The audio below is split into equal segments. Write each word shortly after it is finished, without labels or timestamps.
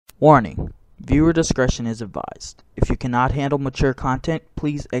Warning: viewer discretion is advised. If you cannot handle mature content,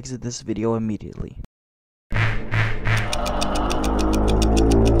 please exit this video immediately.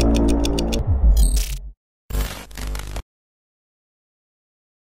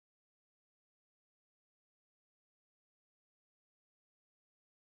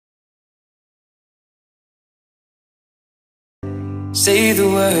 Say the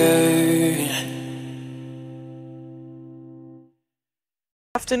word.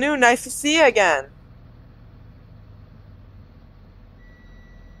 Afternoon, nice to see you again.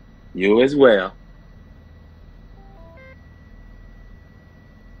 You as well.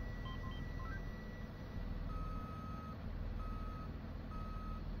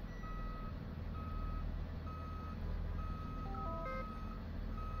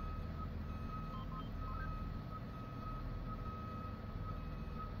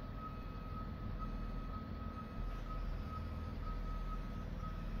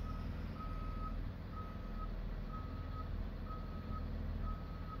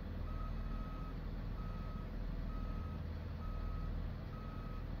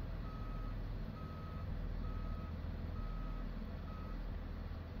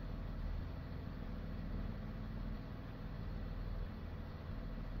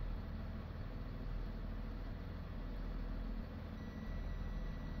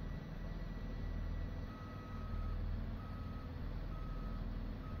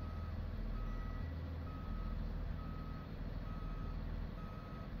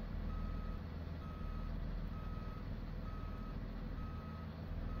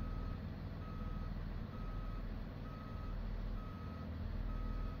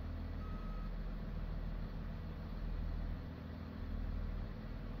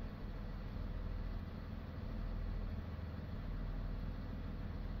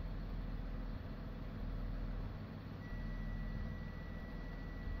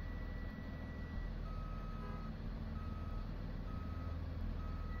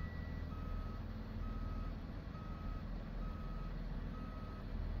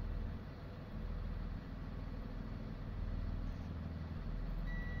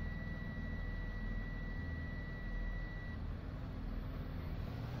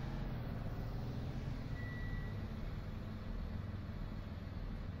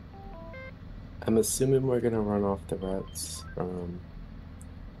 I'm assuming we're gonna run off the routes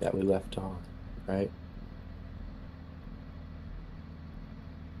that we left on, right?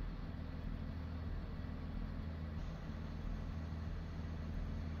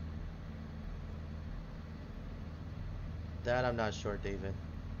 That I'm not sure, David.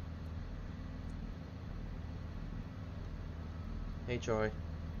 Hey, Troy.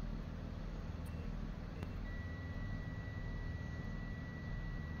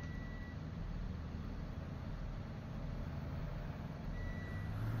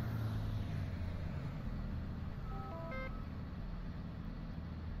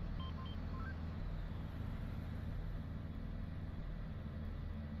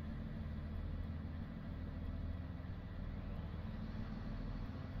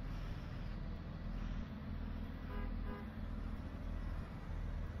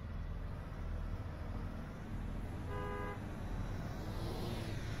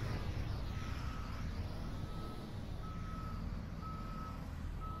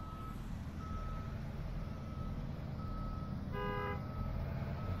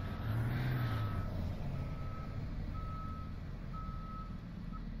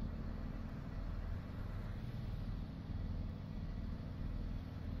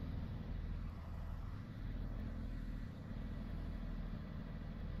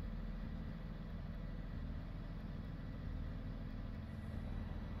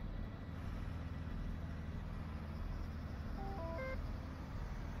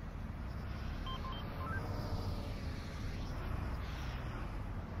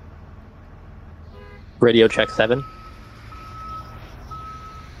 Radio check 7.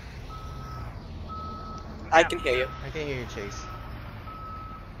 I can hear you. I can hear you, Chase.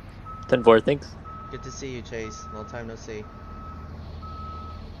 10-4, thanks. Good to see you, Chase. Long time no see.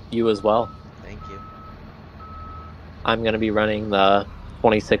 You as well. Thank you. I'm going to be running the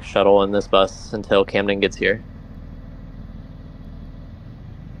 26 shuttle in this bus until Camden gets here.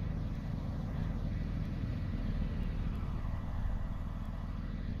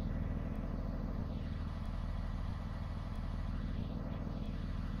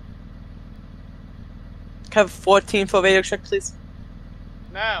 Can I have 14 for radio check, please?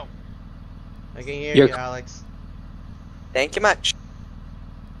 No. I can hear You're you, Alex. Thank you much.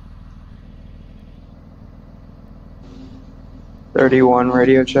 31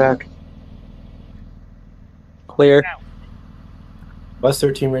 radio check. Clear. No. Bus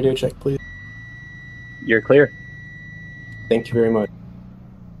 13 radio check, please. You're clear. Thank you very much.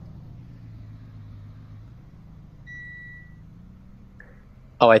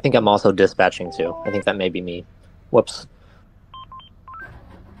 Oh, I think I'm also dispatching too. I think that may be me. Whoops.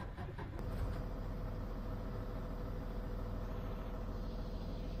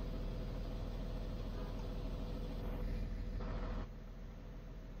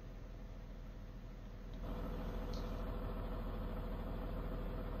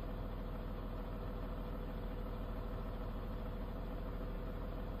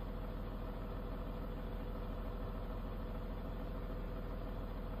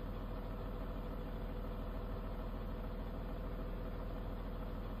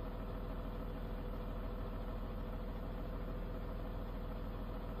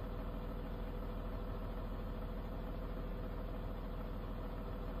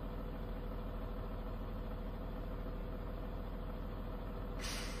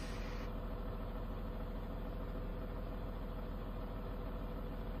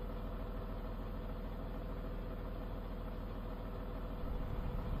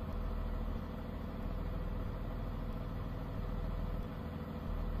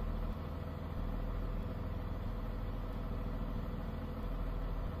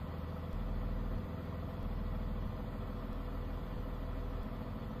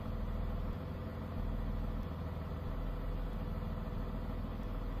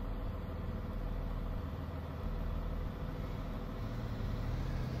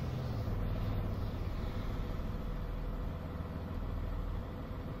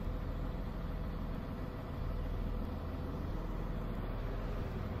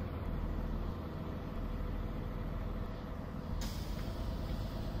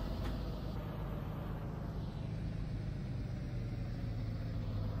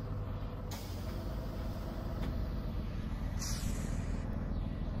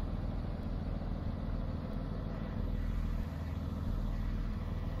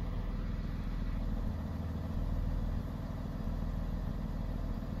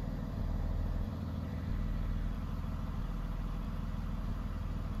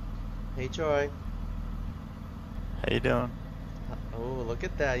 Hey, Troy. How you doing? Oh, look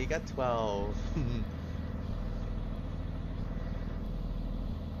at that. You got 12.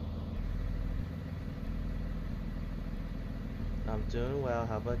 I'm doing well.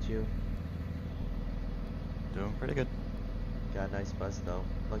 How about you? Doing pretty good. Got a nice bus, though.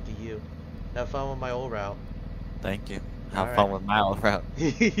 Lucky you. Have fun with my old route. Thank you. Have All fun right. with my old route.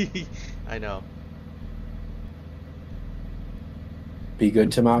 I know. Be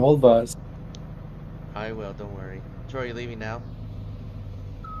good to my old bus. I will. Don't worry. Troy, you leaving now?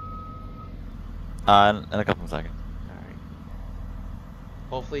 In a couple of seconds. Alright.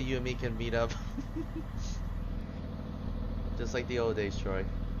 Hopefully you and me can meet up. Just like the old days, Troy.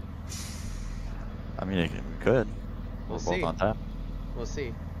 I mean, we could. We'll We're see. both on top. We'll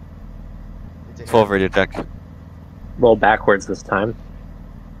see. It's a 12 radio check. Roll backwards this time.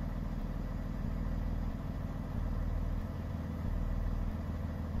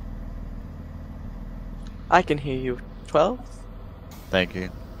 I can hear you. 12? Thank you.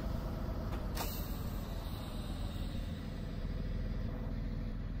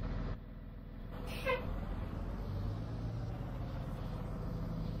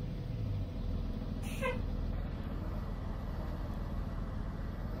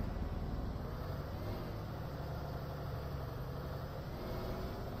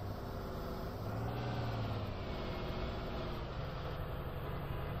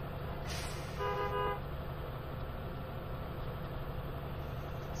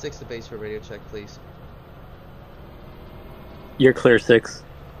 Six to base for radio check, please. You're clear, 6.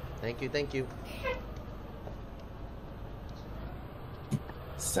 Thank you, thank you.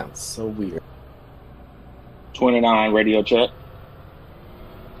 Sounds so weird. 29 radio check.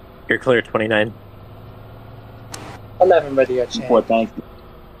 You're clear, 29. 11 radio check. Well, thank you.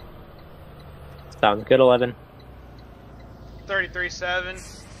 Sounds good, 11.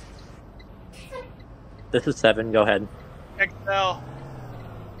 33-7. This is 7, go ahead. XL.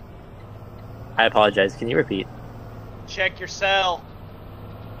 I apologize, can you repeat? Check your cell.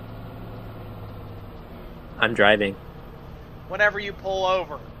 I'm driving. Whenever you pull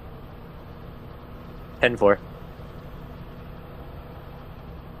over. 10-4.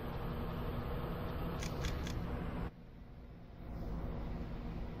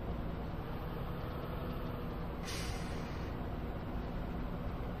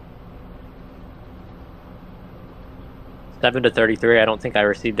 Seven to 33. I don't think I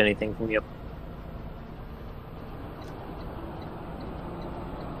received anything from you.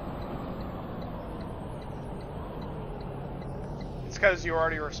 It's because because you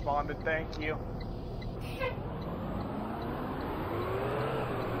already responded. Thank you.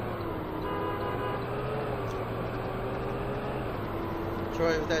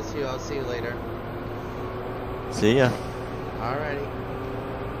 Troy, if that's you, I'll see you later. See ya. Alrighty.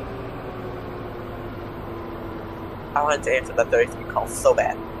 I wanted to answer that 33 call so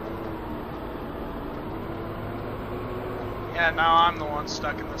bad. Yeah, now I'm the one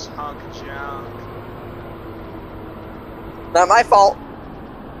stuck in this hunk of junk. Not my fault.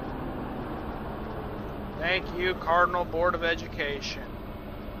 Thank you, Cardinal Board of Education.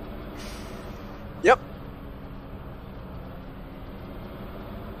 Yep.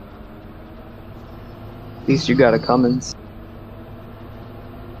 At least you got a Cummins.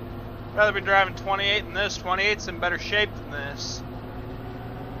 Rather be driving 28 than this. 28's in better shape than this.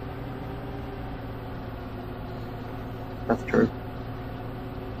 That's true.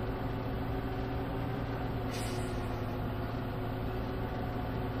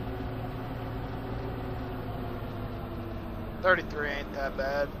 $33 ain't that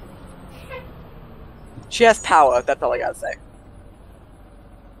bad. She has power, that's all I gotta say.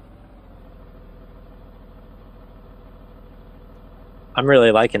 I'm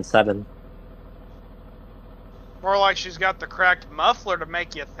really liking 7. More like she's got the cracked muffler to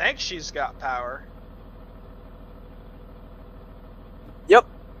make you think she's got power. Yep.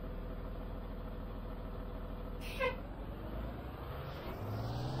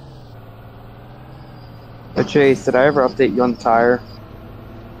 But Chase, did I ever update you on the tire?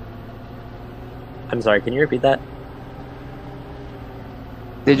 I'm sorry, can you repeat that?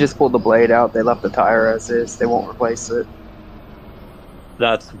 They just pulled the blade out. They left the tire as is. They won't replace it.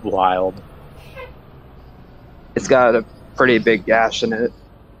 That's wild. It's got a pretty big gash in it.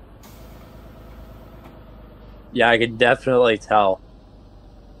 Yeah, I could definitely tell.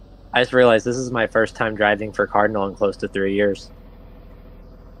 I just realized this is my first time driving for Cardinal in close to 3 years.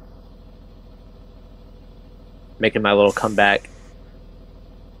 Making my little comeback.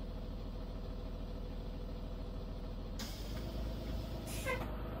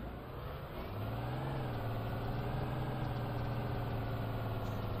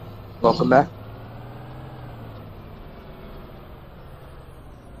 Welcome back.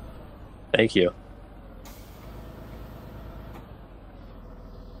 Thank you.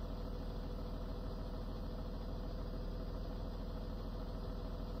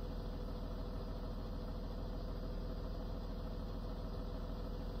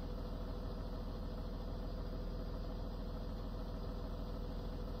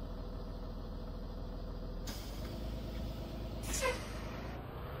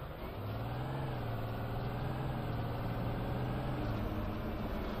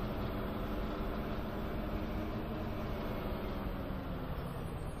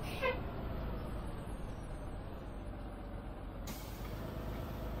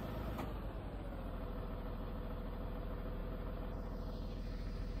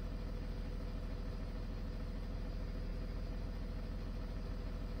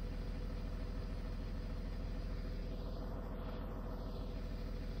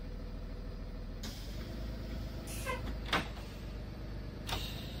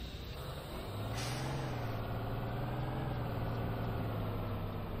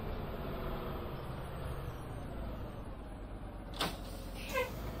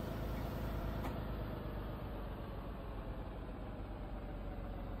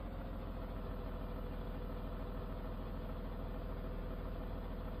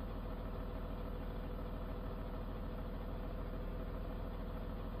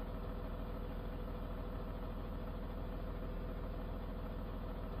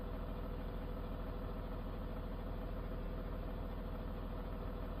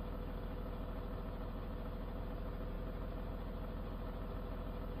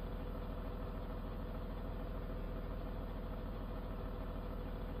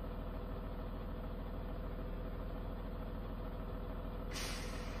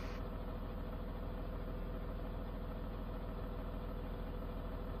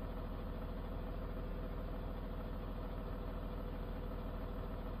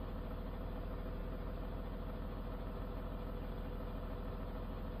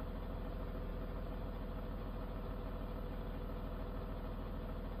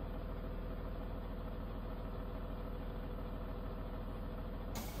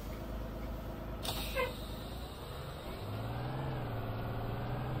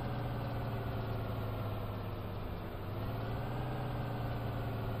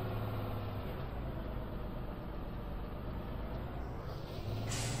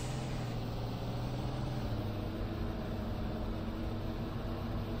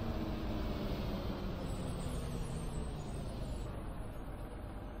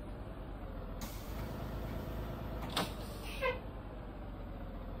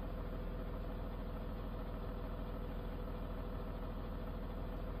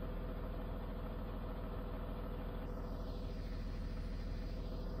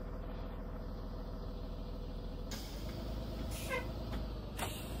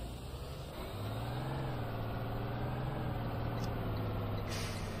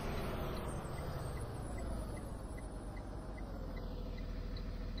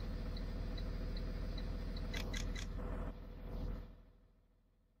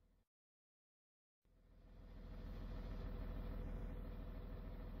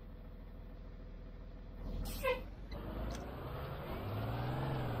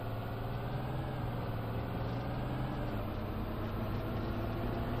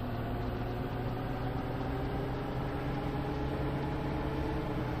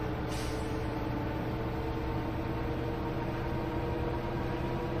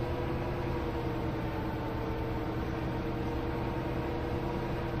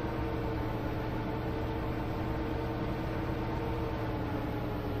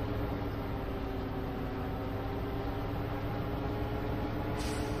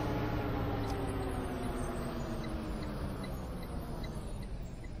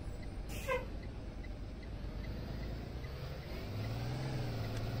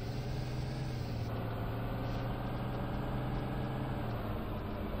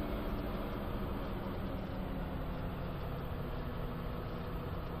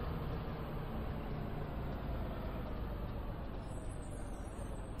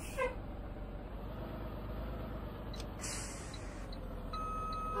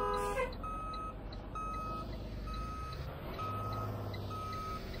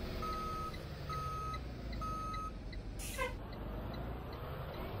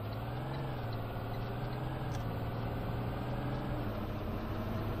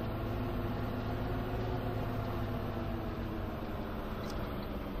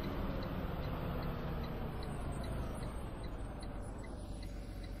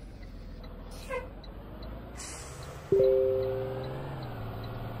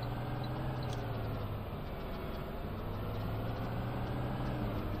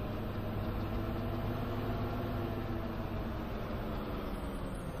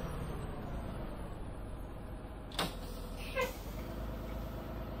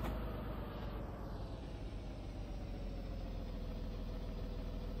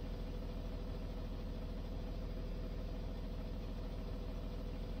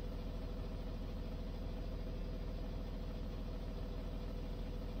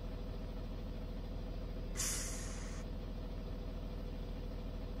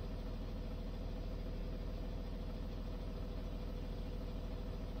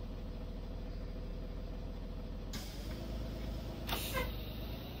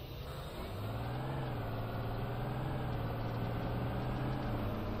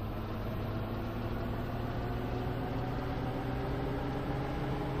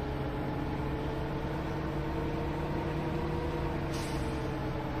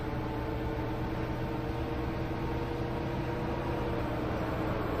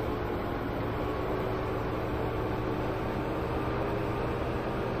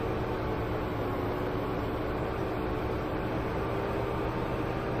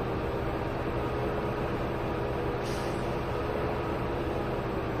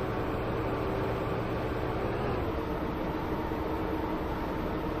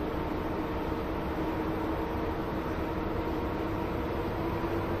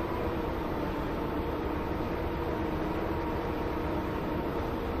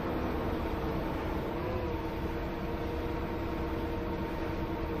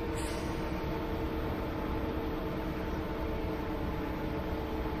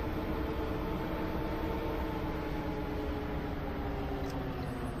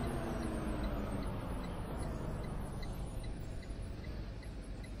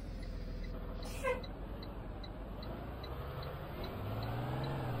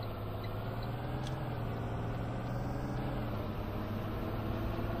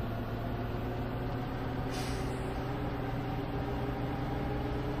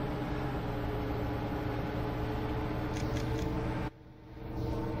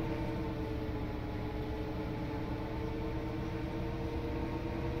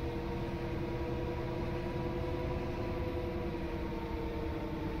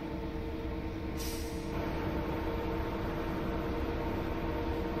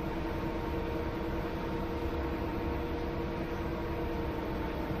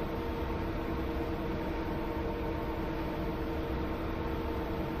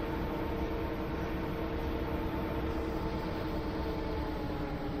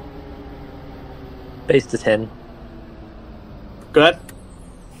 Base to 10. Go ahead.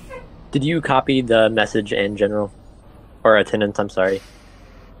 Did you copy the message in general? Or attendance, I'm sorry.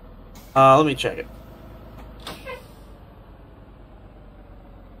 Let me check it.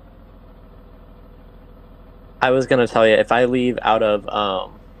 I was going to tell you, if I leave out of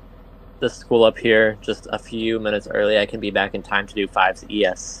the school up here just a few minutes early, I can be back in time to do 5's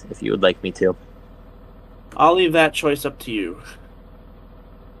ES, if you would like me to. I'll leave that choice up to you.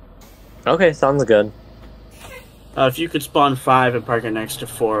 Okay, sounds good. If you could spawn 5 and park it next to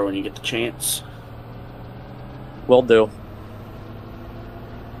 4 when you get the chance. Will do.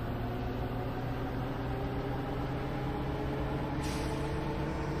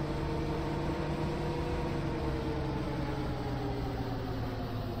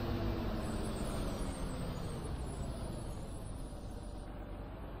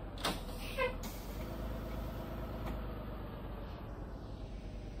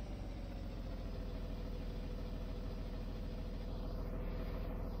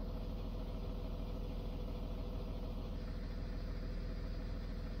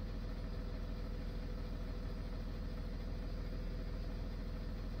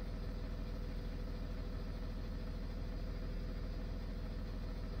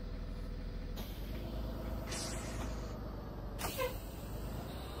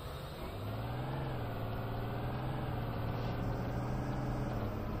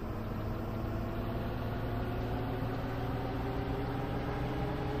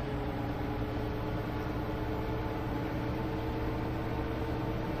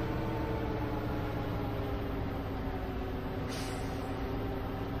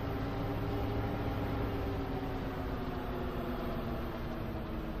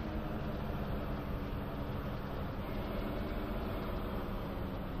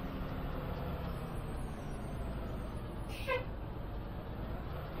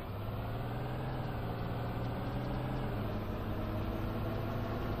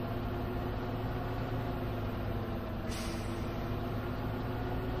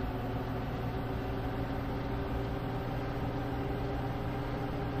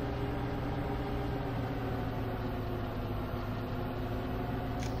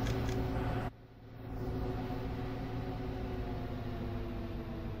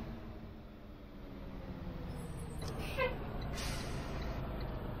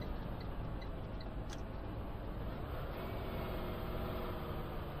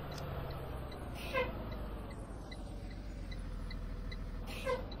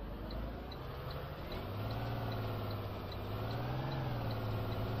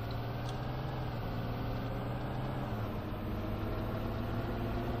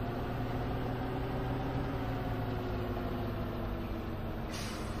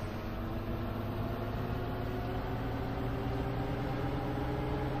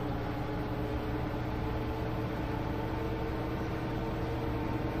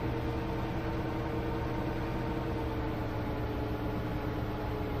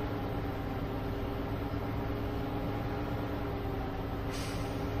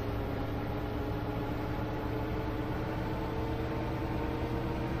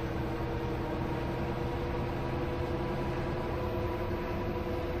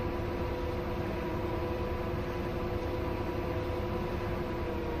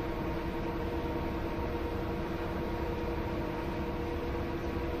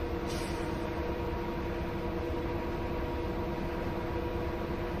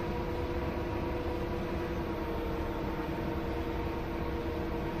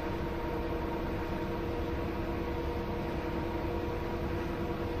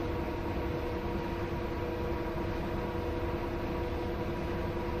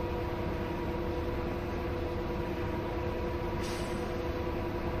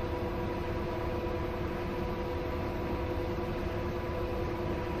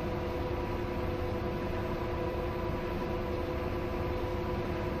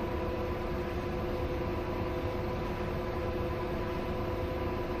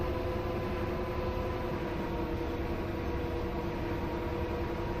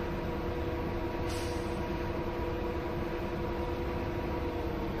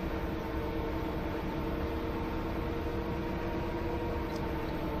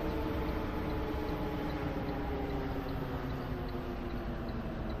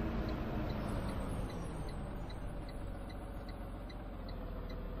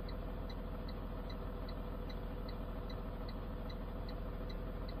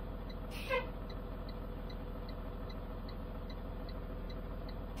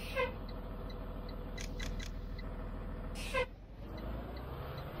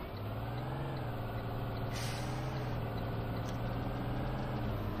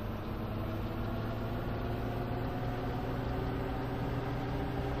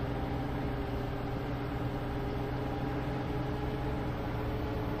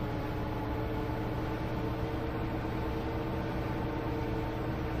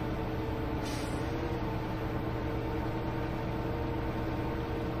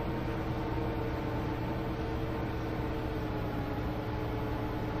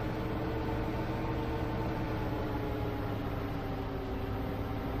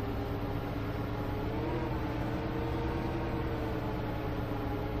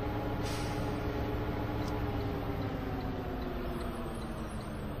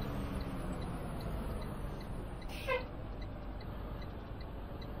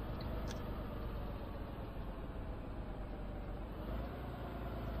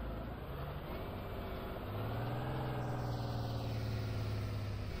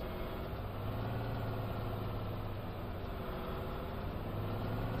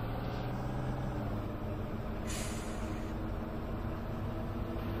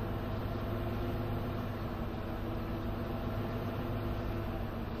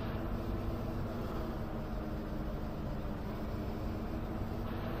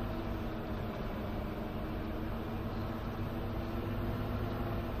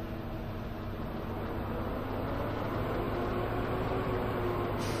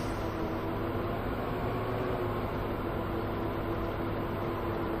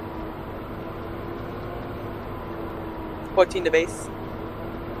 14 to base.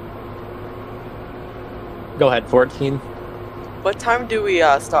 Go ahead, 14. What time do we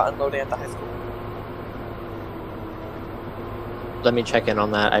start unloading at the high school? Let me check in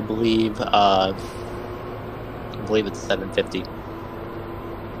on that. I believe it's 7:50.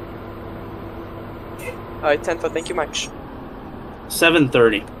 Alright, 10 for thank you much.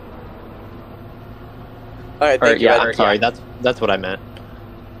 7:30. Alright, Or, thank you. yeah, I'm sorry. That's what I meant.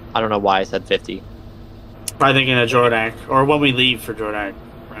 I don't know why I said 50. Probably thinking of Jordak, or when we leave for Jordak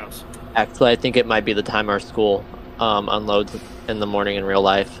routes. Actually, I think it might be the time our school unloads in the morning in real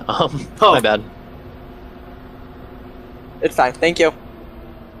life. Oh. My bad. It's fine, thank you.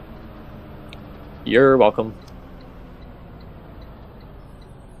 You're welcome.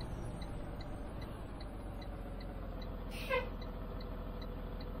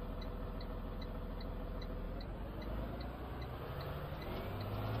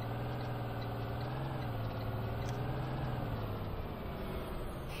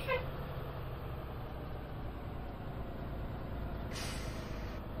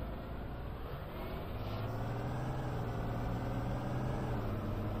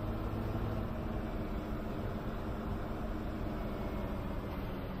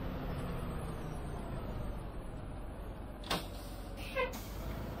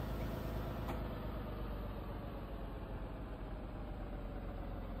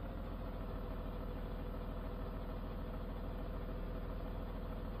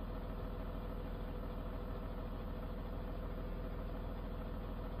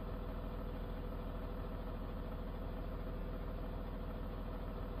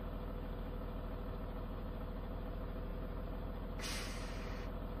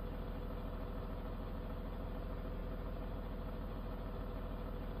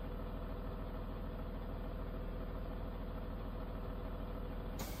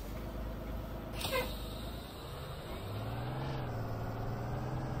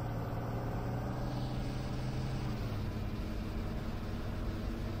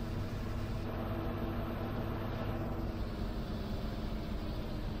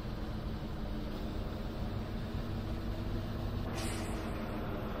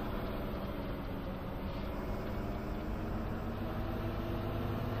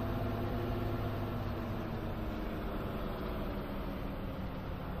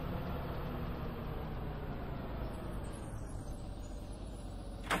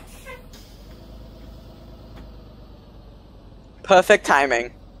 Perfect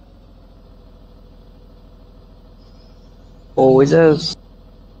timing. Always is.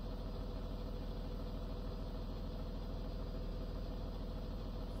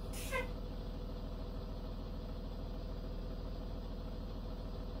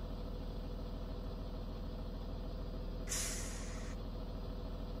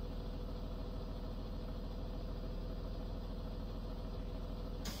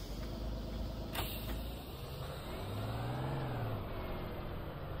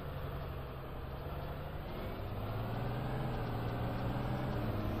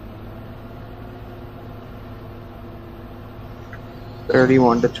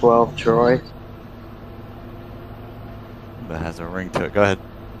 Thirty-one to 12, Troy. That has a ring to it. Go ahead.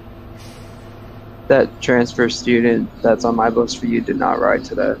 That transfer student that's on my books for you did not ride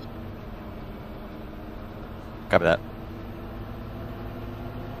today. Copy that.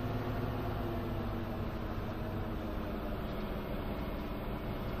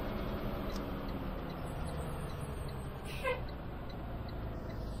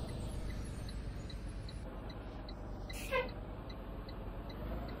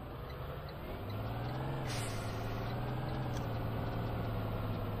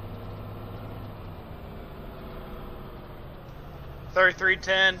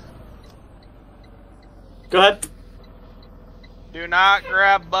 $33.10. Go ahead. Do not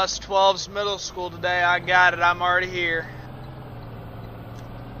grab bus 12's middle school today. I got it. I'm already here.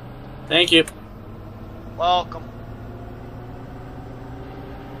 Thank you. Welcome.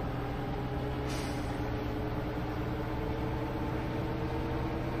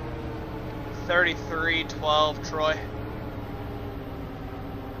 $33.12, Troy.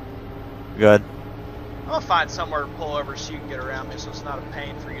 Good. I'm gonna find somewhere to pull over so you can get around me, so it's not a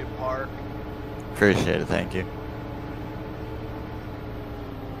pain for you to park. Appreciate it. Thank you.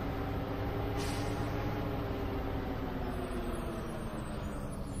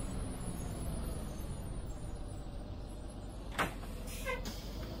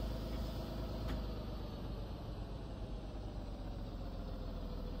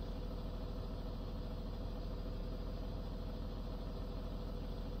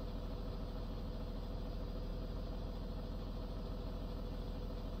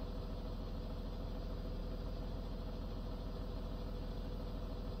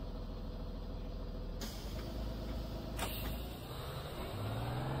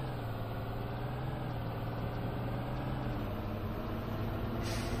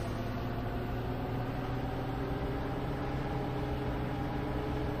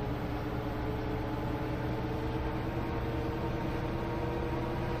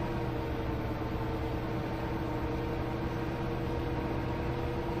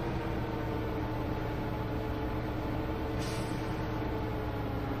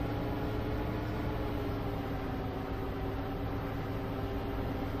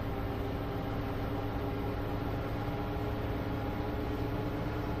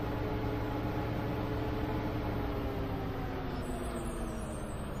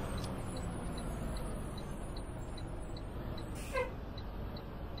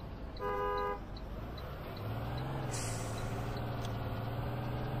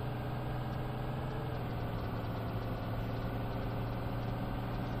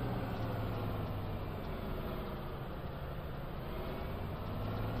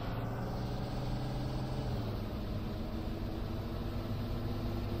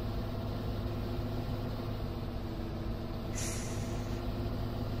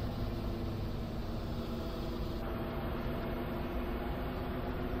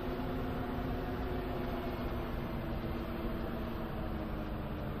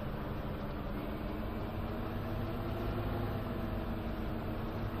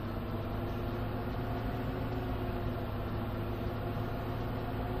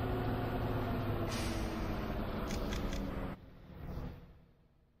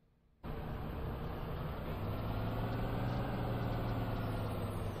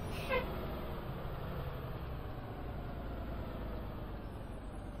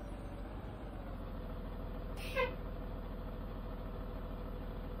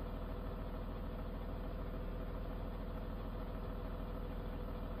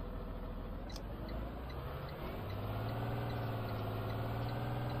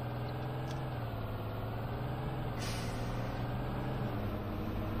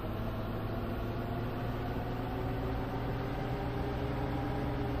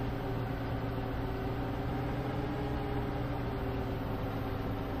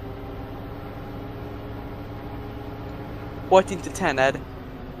 14 to 10, Ed.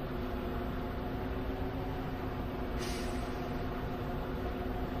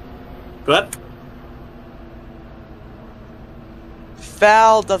 What?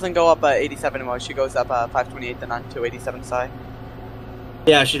 Val doesn't go up 87 anymore. She goes up 528 then on 287 side.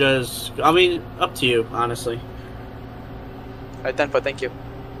 Yeah, she does. I mean, up to you, honestly. Alright, 10 foot, thank you.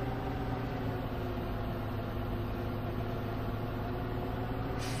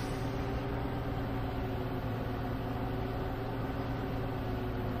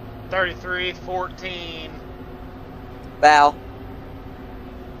 $33.14. Val.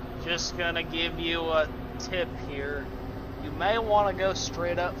 Just gonna give you a tip here. You may want to go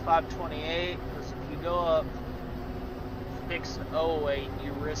straight up 528, because if you go up 608,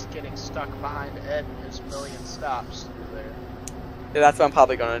 you risk getting stuck behind Ed and his million stops through there. Yeah, that's what I'm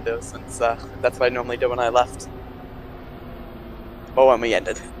probably gonna do, since that's what I normally do when I left. Or when we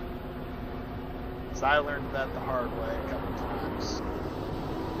ended. Because I learned that the hard way a couple times.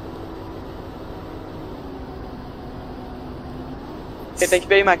 Okay, thank you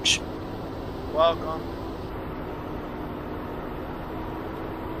very much. Welcome.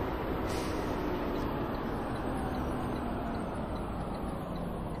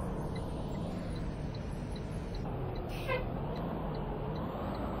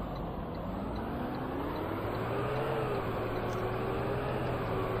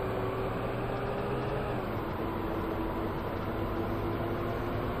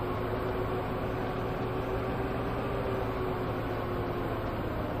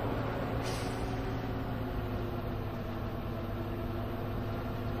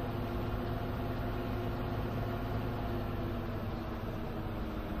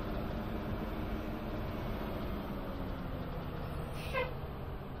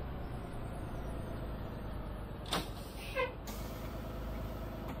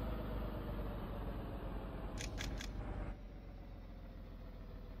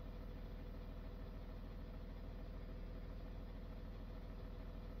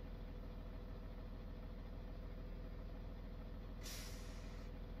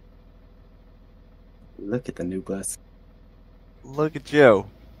 Look at the new bus. Look at you,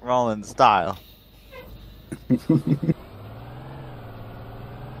 rolling style.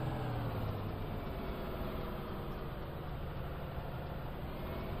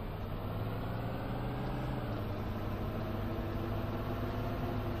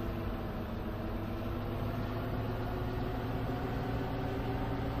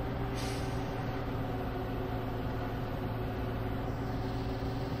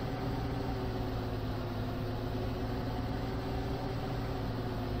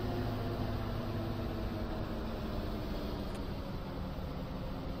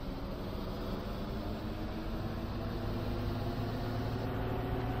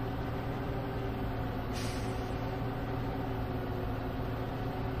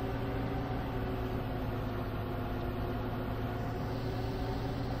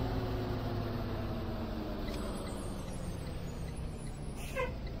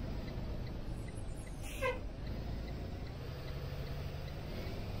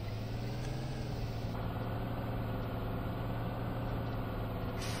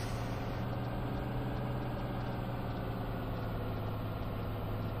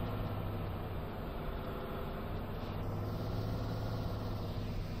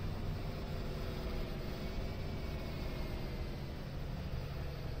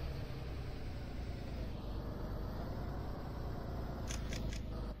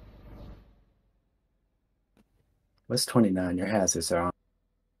 What's 29? Your hazards are on.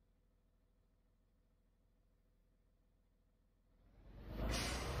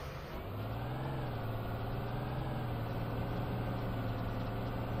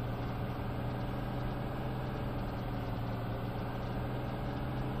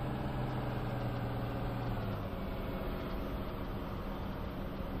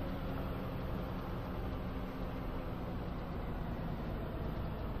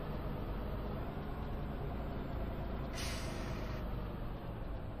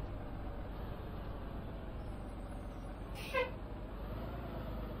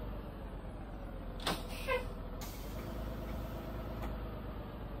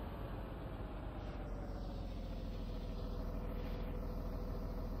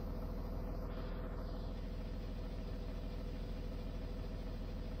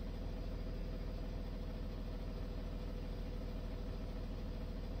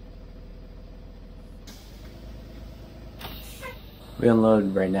 We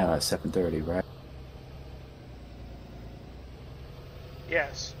unload right now at 7:30, right?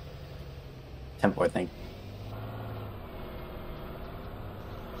 Yes. 10-4, thank you.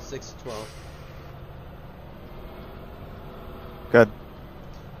 6 to 12. Good.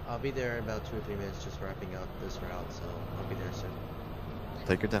 I'll be there in about 2 or 3 minutes, just wrapping up this route, so I'll be there soon.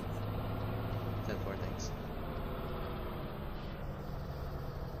 Take your time. 10-4, thanks.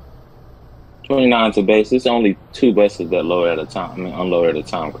 29 to base. It's only 2 buses that load at a time. I mean, unload at a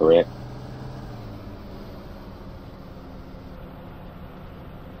time, correct?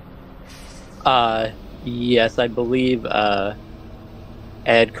 Yes, I believe,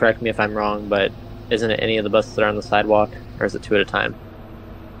 Ed, correct me if I'm wrong, but isn't it any of the buses that are on the sidewalk, or is it 2 at a time?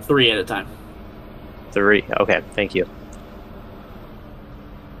 3 at a time. 3, okay, thank you.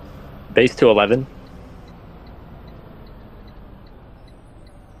 Base 211.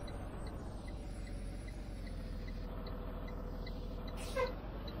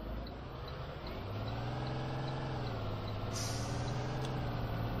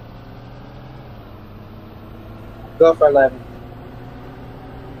 Go for 11.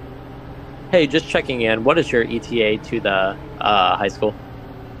 Hey, just checking in, what is your ETA to the high school?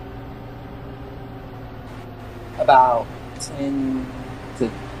 About 10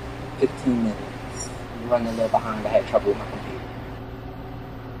 to 15 minutes. I'm running a little behind. I had trouble with my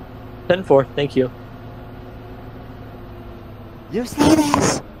computer. 10-4, thank you. You see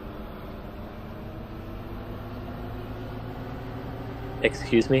this?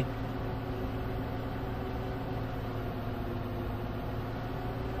 Excuse me?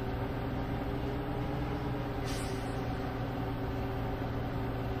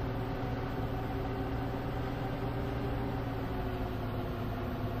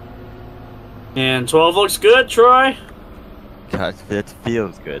 And 12 looks good, Troy. God, it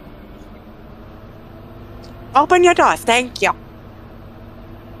feels good. Open your doors, thank you.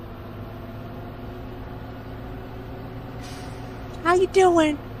 How you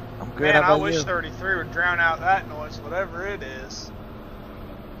doing? I'm good. Man, How I about wish you? 33 would drown out that noise, whatever it is.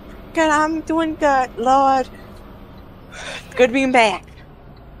 Good, I'm doing good, Lord. It's good being back.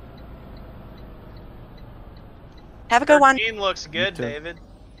 Have a good one. 13 looks good, too. David.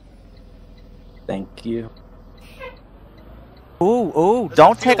 Thank you. Ooh, ooh! Does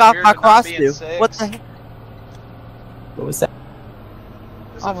Don't it feel take off weird my to not cross, be in dude. six? What the heck? What was that?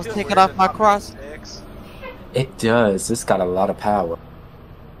 Does it Almost feel taking weird off to my not be in cross. six? It does. It's got a lot of power.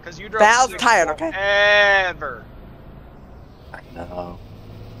 Cause you drove Val's 6 tired, okay? forever. I know.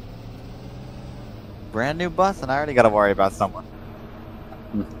 Brand new bus, and I already got to worry about someone.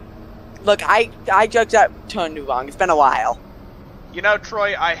 Look, I judged that turn too long. It's been a while. You know,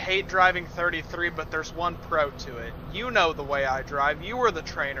 Troy, I hate driving 33, but there's one pro to it. You know the way I drive. You were the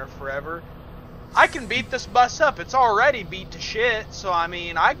trainer forever. I can beat this bus up. It's already beat to shit, so I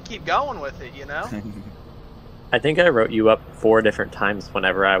mean, I can keep going with it, you know? I think I wrote you up 4 different times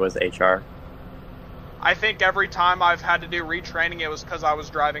whenever I was HR. I think every time I've had to do retraining, it was because I was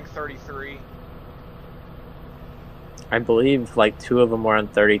driving 33. I believe like 2 of them were on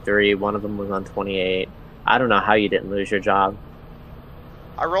 33, 1 of them was on 28. I don't know how you didn't lose your job.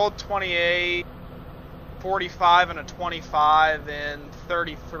 I rolled 28, 45, and a 25 in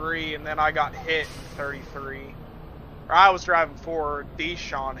 33, and then I got hit in 33. Or I was driving forward,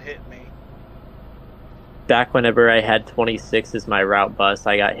 Deshaun hit me. Back whenever I had 26 as my route bus,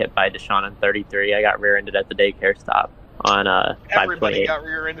 I got hit by Deshaun in 33. I got rear-ended at the daycare stop on Everybody 528. got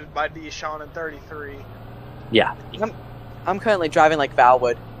rear-ended by Deshaun in 33. Yeah. I'm currently driving like Val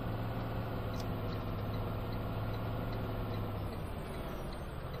would.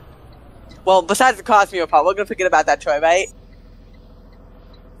 Well, besides the cost me a part, we're gonna forget about that, Troy, right?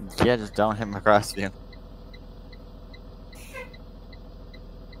 Yeah, just don't hit my cross view.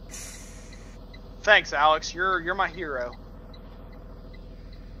 Thanks, Alex. You're my hero.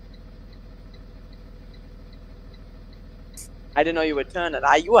 I didn't know you would turn it.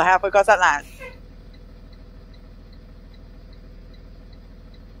 You were halfway across that line.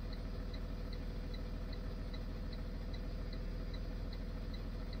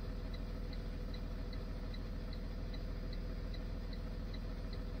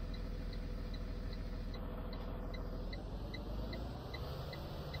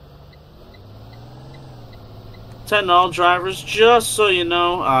 All drivers, just so you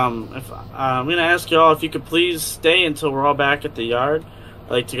know, if I'm gonna ask y'all if you could please stay until we're all back at the yard.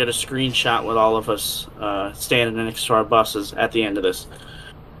 I'd like to get a screenshot with all of us standing next to our buses at the end of this.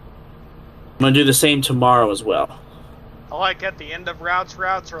 I'm gonna do the same tomorrow as well. Like at the end of routes,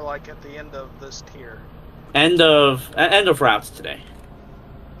 or like at the end of this tier. End of routes today.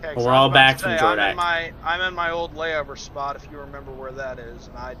 Okay, We're all back from Jordan. Jordak. I'm in my old layover spot, if you remember where that is,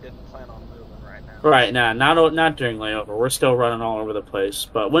 and I didn't plan on moving right now. Right now, not during layover. We're still running all over the place.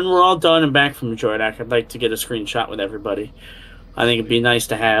 But when we're all done and back from Jordak, I'd like to get a screenshot with everybody. I think it'd be nice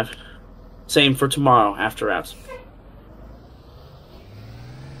to have. Same for tomorrow after routes.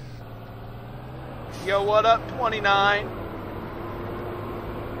 Yo, what up, 29?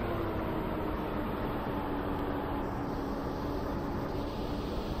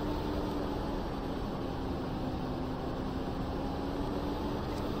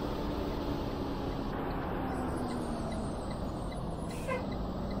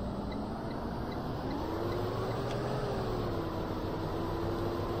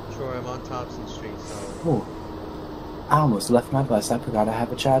 Troy, I'm on Thompson Street, so... Oh, I almost left my bus. I forgot I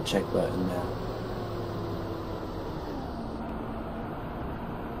have a child check button now.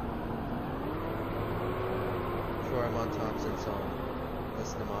 Troy, I'm on Thompson, so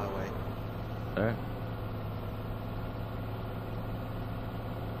listen to my way. Alright.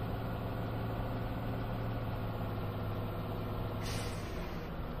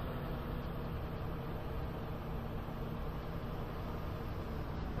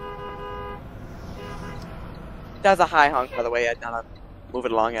 That's a high honk, by the way, Ed. Not a move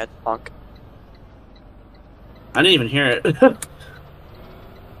it along, Ed. Honk. I didn't even hear it.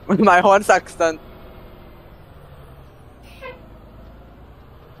 My horn sucks then.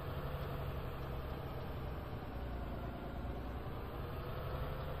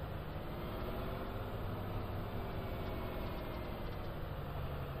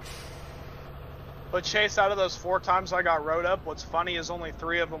 But Chase, out of those 4 times I got rode up, what's funny is only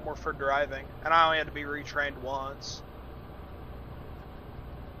 3 of them were for driving, and I only had to be retrained once.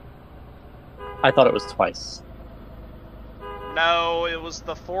 I thought it was twice. No, it was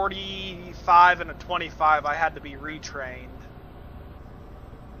the 45 and a 25 I had to be retrained.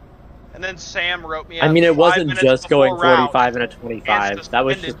 And then Sam wrote me up. I mean, it 5 wasn't minutes just going before route 45 and a 25. That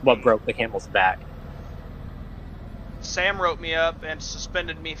was just what broke the camel's back. Sam wrote me up and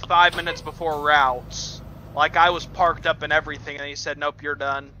suspended me 5 minutes before routes. Like I was parked up and everything, and he said, "Nope, you're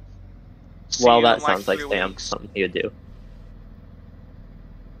done." See Well, you that in sounds like 3 Sam, weeks." something he would do.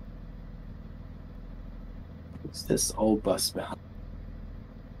 What's this old bus behind?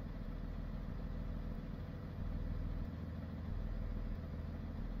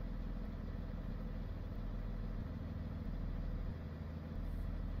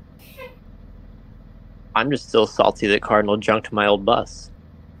 I'm just still salty that Cardinal junked my old bus.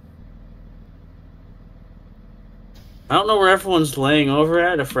 I don't know where everyone's laying over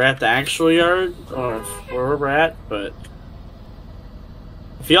at, if we're at the actual yard or where we're at, but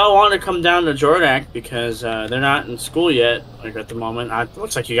if y'all want to come down to Jordak because they're not in school yet, like at the moment,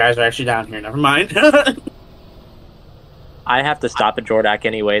 looks like you guys are actually down here. Never mind. I have to stop at Jordak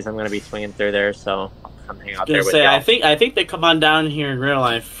anyways. I'm going to be swinging through there, so I'll come hang out there with say, y'all. I think they come on down here in real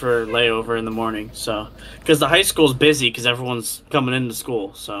life for layover in the morning. So, because the high school's busy because everyone's coming into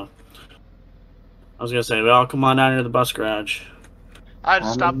school. So, I was gonna say we all come on down here to the bus garage. I had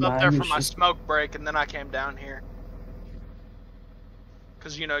to stop up there for my smoke break, and then I came down here.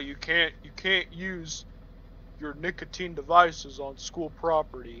 Cause you know you can't use your nicotine devices on school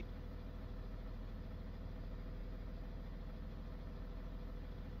property.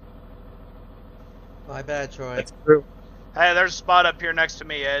 My bad, Troy. That's true. Hey, there's a spot up here next to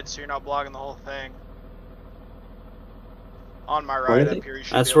me, Ed, so you're not blocking the whole thing. On my right up here, you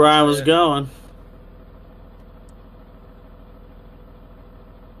should That's be able where to I see was it. going.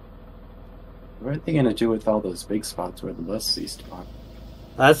 What are they gonna do with all those big spots where the bus used to park?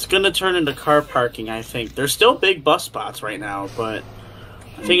 That's gonna turn into car parking, I think. There's still big bus spots right now, but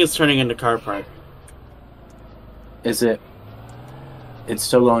I think it's turning into car park. Is it? It's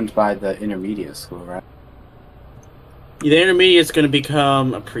still owned by the intermediate school, right? The intermediate's gonna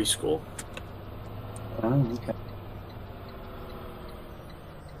become a preschool. Oh, okay.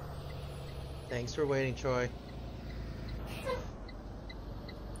 Thanks for waiting, Troy.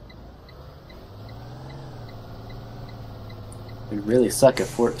 It'd really suck if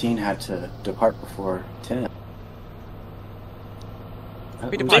 14 had to depart before 10. I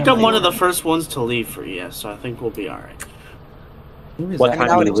think I'm one of the first ones to leave for ES, so I think we'll be alright. What time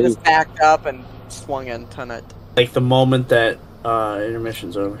I would do you have leave? just backed up and swung into it. Like the moment that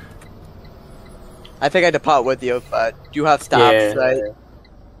intermission's over. I think I depart with you, but you have stops, Yeah. right?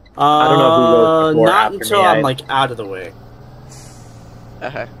 I don't know who goes before or not after until me. I'm like out of the way.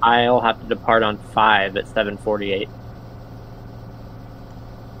 Okay. I'll have to depart on 5 at 7:48.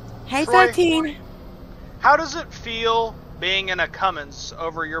 Hey, Troy, 13. How does it feel being in a Cummins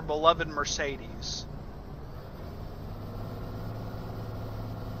over your beloved Mercedes?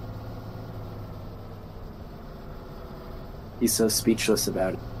 He's so speechless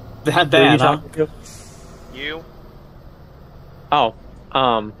about it. That Who are you bad, huh? talking to? You? Oh,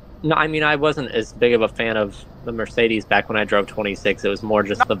 no, I mean, I wasn't as big of a fan of the Mercedes back when I drove 26. It was more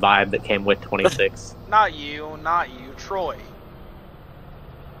just the vibe that came with 26. Not you, Troy.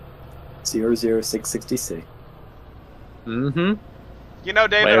 00666. Mm-hmm. You know,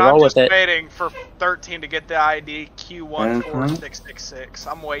 David, Way to I'm roll just with it. waiting for 13 to get the ID Q14666.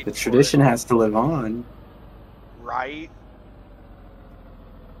 I'm waiting The for tradition it. has to live on. Right?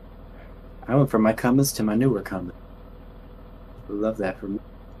 I went from my Cummins to my newer Cummins. Love that for me.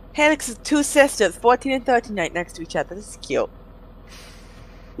 Helix's two sisters, 14 and 13, right next to each other. This is cute.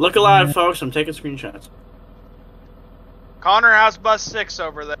 Look alive, folks. I'm taking screenshots. Connor, how's bus 6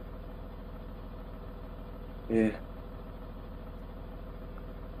 over there? Yeah.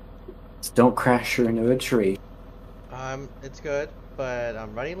 Just don't crash her into a tree. It's good, but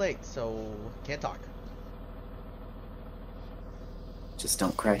I'm running late, so can't talk. Just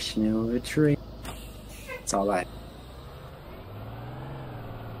don't crash into a tree. That's all I.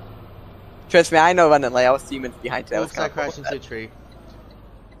 Trust me, I know running late. I was 2 minutes behind today. I was Oops, I kind of crashed into a tree.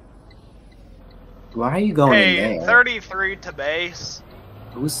 Why are you going Hey, in there? 33 to base.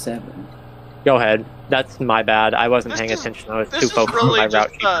 Who's 7? Go ahead. That's my bad. I wasn't This paying is- attention. I was This too is focused on really my route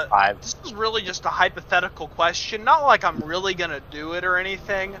just sheet for 5. This is really just a hypothetical question. Not like I'm really gonna do it or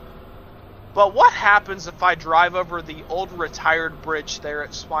anything. But what happens if I drive over the old retired bridge there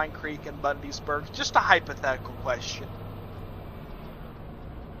at Swine Creek and Bundysburg? Just a hypothetical question.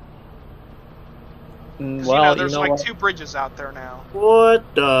 'Cause, Well, there's you know like what? 2 bridges out there now. What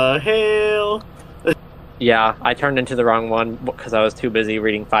the hell? Yeah, I turned into the wrong one because I was too busy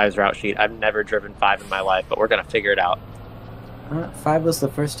reading 5's route sheet. I've never driven 5 in my life, but we're gonna figure it out. 5 was the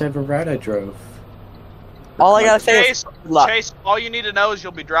first ever route I drove. All I gotta say Chase, is good luck. Chase, all you need to know is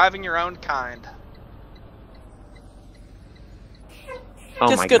you'll be driving your own kind. Oh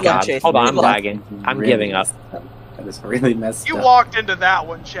Just my good luck, god. Chase. Hold on, Good I'm luck. lagging. I'm Really giving up. messed up. That is really messed You up. walked into that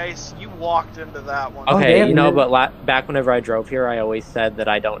one, Chase. You walked into that one. Okay, damn, you know, man. but back whenever I drove here, I always said that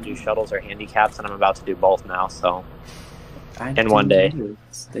I don't do shuttles or handicaps, and I'm about to do both now, so. I in one didn't day.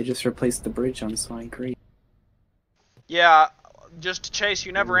 notice. They just replaced the bridge on Swine Creek. Yeah, just Chase,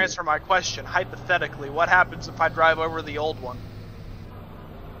 you never answer my question. Hypothetically, what happens if I drive over the old one?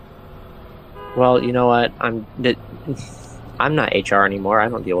 Well, you know what? I'm not HR anymore. I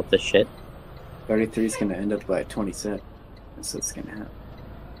don't deal with this shit. 33 is going to end up by 27. That's what's going to happen.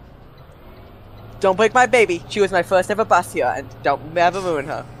 Don't break my baby. She was my first ever bus here, and don't ever ruin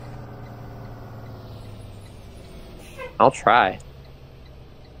her. I'll try.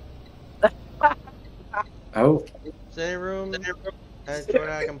 Oh, City room.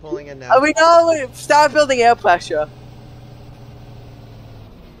 Jordak, I'm pulling in now. Oh, we know. Start building air pressure.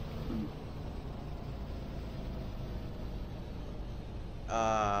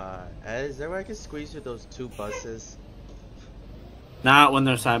 Ed, is there a way I can squeeze through those 2 buses? Not when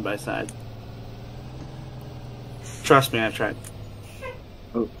they're side by side. Trust me, I've tried.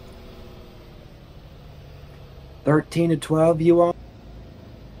 13 to 12, you all?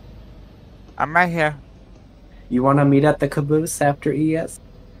 I'm right here. You want to meet at the caboose after ES?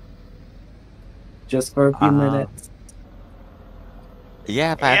 Just for a few minutes.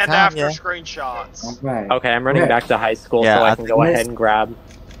 Yeah, by And time, after yeah. screenshots. Alright. Okay, I'm running Okay. back to high school Yeah, so I I can think go this- ahead and grab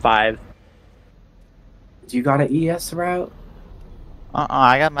 5. Do you got an ES route?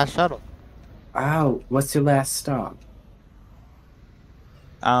 I got my shuttle. Oh, what's your last stop?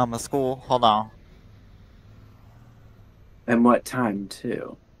 A school. Hold on. And what time,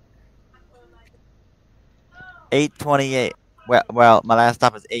 too? 8:28. Well, my last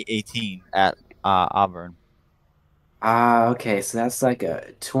stop is 8:18 at Auburn. Ah, okay, so that's like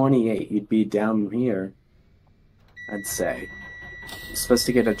a 28. You'd be down here, I'd say. You're supposed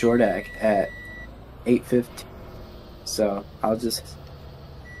to get a Jordak at 8:50. So I'll just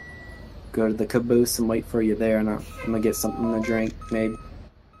go to the caboose and wait for you there, and I'm gonna get something to drink, maybe.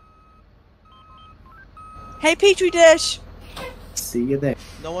 Hey, Petri dish! See you there.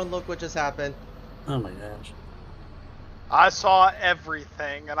 No one look what just happened. Oh my gosh. I saw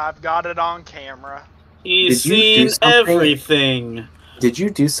everything, and I've got it on camera. He's Did you do seen something? everything. Did you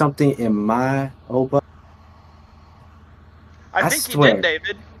do something in my Oba? I I think you swear. did,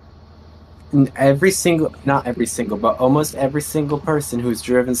 David. Every single, not every single, but almost every single person who's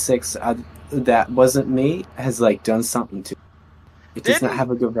driven 6 that wasn't me has like done something to it. It does not Didn't-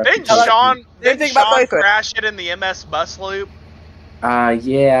 have a good Didn't reputation. Sean, didn't think about Sean boyfriend. crash it in the MS bus loop?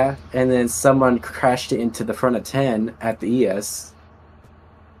 Yeah, and then someone crashed it into the front of 10 at the ES.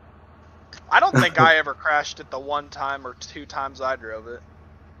 I don't think I ever crashed it the 1 time or 2 times I drove it.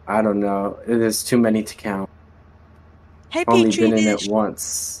 I don't know. There's too many to count. Hey, Only Petri been in it dish!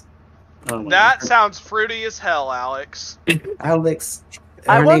 once. Oh my That sounds fruity as hell, Alex. Alex,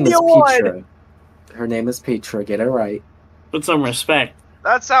 I her won name the is award. Petra. Her name is Petra. Get it right. Put some respect.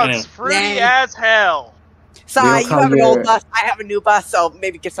 That sounds Anyway. fruity Nah. as hell. Sorry, We'll you call have an your- old bus. I have a new bus, so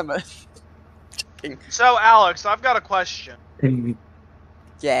maybe get some talking. So, Alex, I've got a question.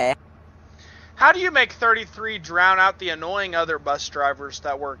 Yeah. How do you make 33 drown out the annoying other bus drivers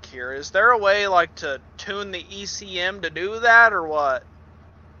that work here? Is there a way, like, to tune the ECM to do that, or what?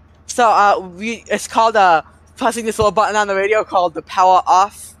 So, it's called, pressing this little button on the radio called the power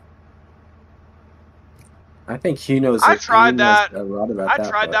off. I think he knows. I tried that. A lot about I that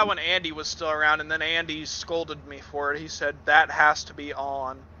tried that button. when Andy was still around, and then Andy scolded me for it. He said that has to be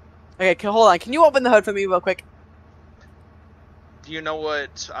on. Okay, hold on. Can you open the hood for me real quick? Do you know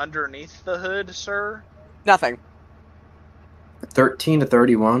what's underneath the hood, sir? Nothing. 13 to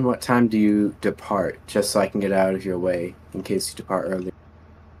 31. What time do you depart? Just so I can get out of your way in case you depart early.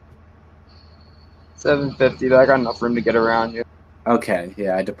 7:50. But I got enough room to get around you. Okay,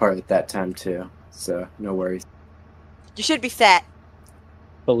 yeah, I depart at that time too, so no worries. You should be set.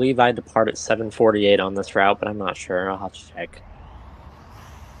 Believe I depart at 7:48 on this route, but I'm not sure. I'll have to check.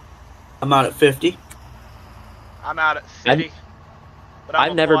 I'm out at 50. I'm out at 50. But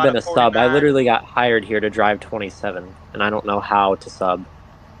I'm I've never been a sub. I 49. literally got hired here to drive 27, and I don't know how to sub.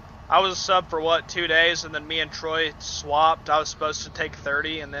 I was a sub for, what, 2 days, and then me and Troy swapped. I was supposed to take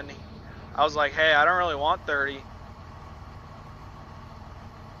 30, and then I was like, hey, I don't really want 30.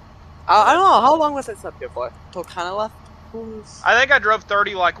 I don't know. How long was I sub here for? Till kind of left? I think I drove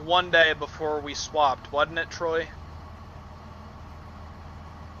 30 like 1 day before we swapped, wasn't it, Troy?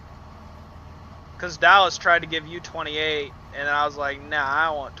 Because Dallas tried to give you 28, and I was like, nah, I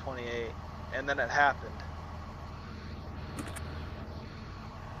want 28. And then it happened.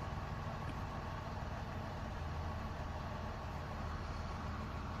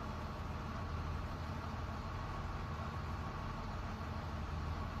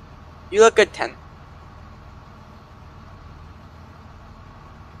 You look good, 10.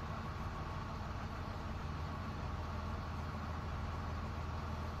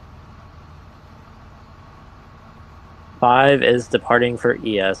 Five is departing for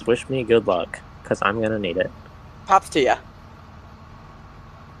ES. Wish me good luck, because I'm going to need it. Props to ya.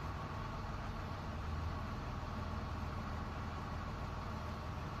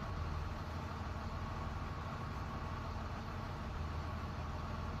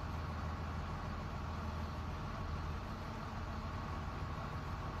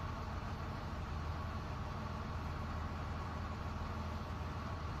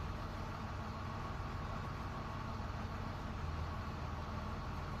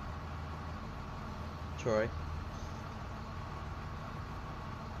 Troy.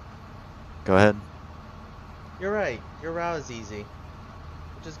 Go ahead. You're right. Your route is easy. It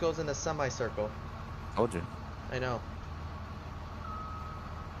just goes in a semicircle. Told you. I know.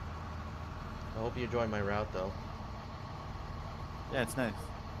 I hope you enjoy my route, though. Yeah, it's nice.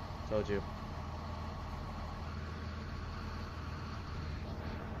 Told you.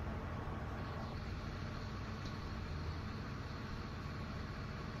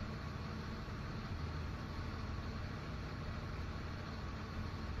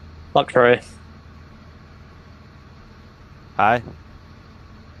 Luck, Troy. Hi.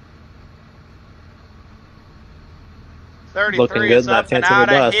 33 Looking good is in that up and fancy out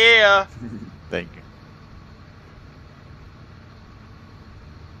new of bus. here. Thank you.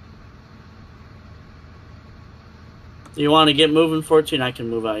 You want to get moving, 14? I can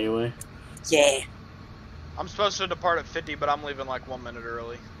move out of your way. Yeah. I'm supposed to depart at 50, but I'm leaving like 1 minute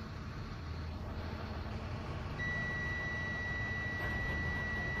early.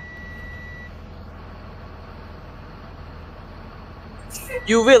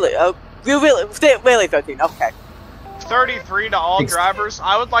 You really, really 13, okay. 33 to all drivers.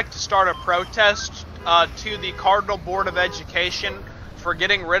 I would like to start a protest to the Cardinal Board of Education for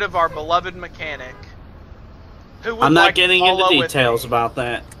getting rid of our beloved mechanic. Who would I'm not like getting to into follow with details me? about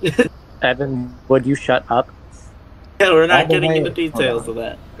that. Evan, would you shut up? Yeah, we're not By the getting way- into hold details on. of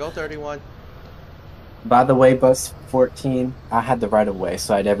that. Go 31. By the way, bus 14, I had the right of way,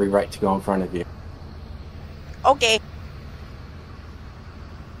 so I had every right to go in front of you. Okay.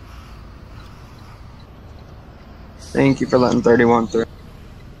 Thank you for letting 31 through.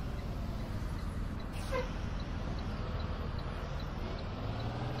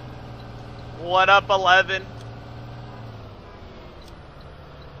 What up, 11?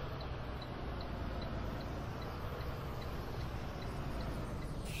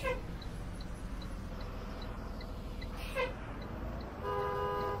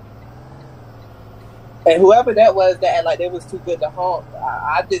 And whoever that was that act like they was too good to honk,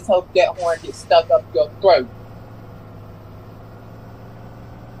 I just hope that horn gets stuck up your throat.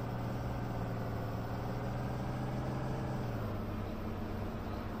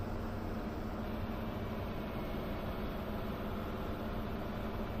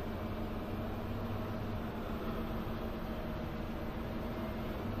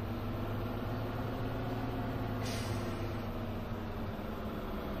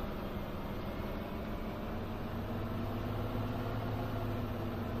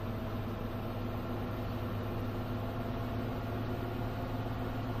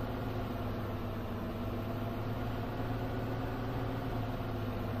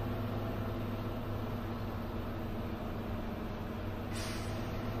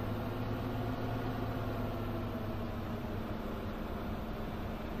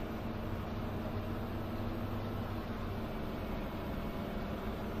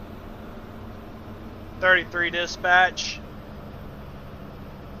 33 dispatch.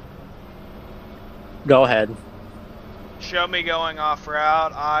 Go ahead. Show me going off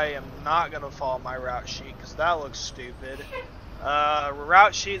route. I am not going to follow my route sheet because that looks stupid.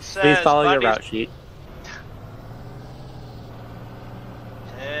 Route sheet says... Please follow your Bundy's route sheet.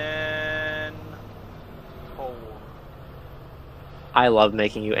 10... 4. I love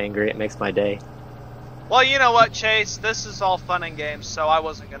making you angry. It makes my day. Well, you know what, Chase? This is all fun and games, so I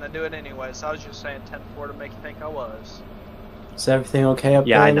wasn't going to do it anyway. So I was just saying 10-4 to make you think I was. Is everything okay up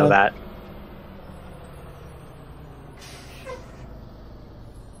there? Yeah, I know that.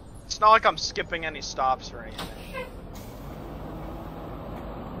 It's not like I'm skipping any stops or anything.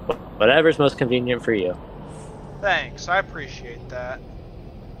 Whatever's most convenient for you. Thanks, I appreciate that.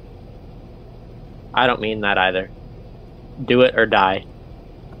 I don't mean that either. Do it or die.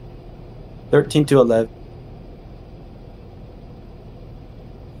 13 to 11.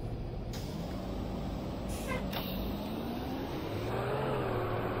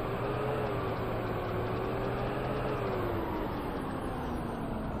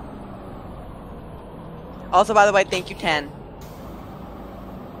 Also, by the way, thank you, 10.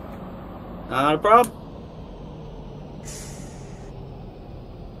 Not a problem.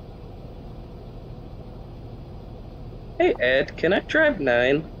 Hey Ed, can I drive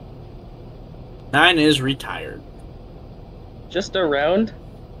 9? 9 is retired. Just around?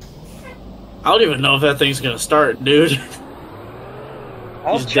 I don't even know if that thing's gonna start, dude.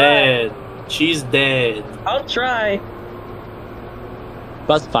 She's dead. She's dead. I'll try.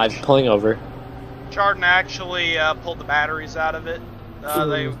 Bus 5 pulling over. Chardon actually pulled the batteries out of it.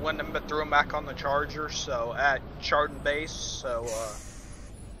 They went and threw them back on the charger, so at Chardon base, so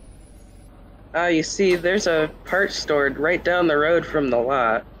You see, there's a part stored right down the road from the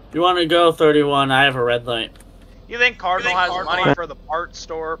lot. You want to go 31? I have a red light. You think Cardinal has money for the part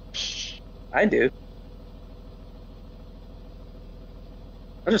store? Psh. I do.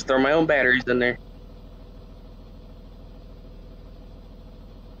 I'll just throw my own batteries in there.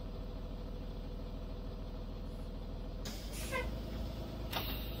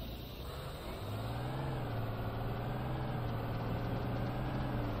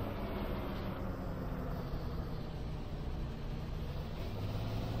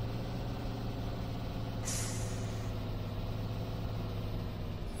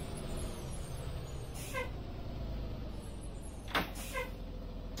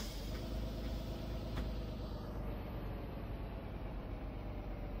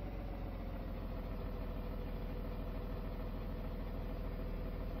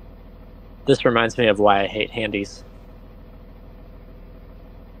 This reminds me of why I hate handies.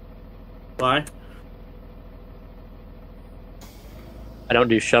 Why? I don't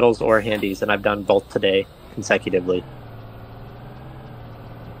do shuttles or handies, and I've done both today consecutively.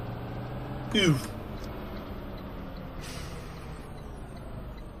 Ew.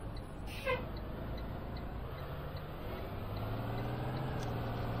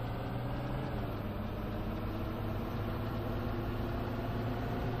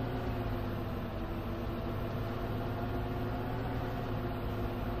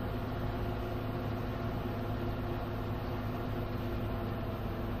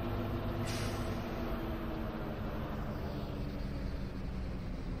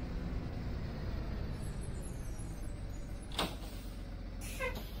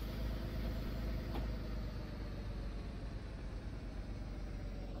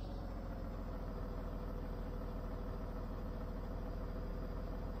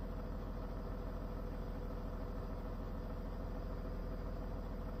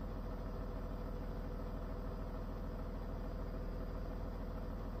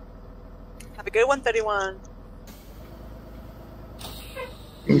 Have a good one, 31.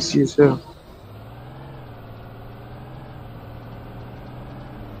 Thanks, you too.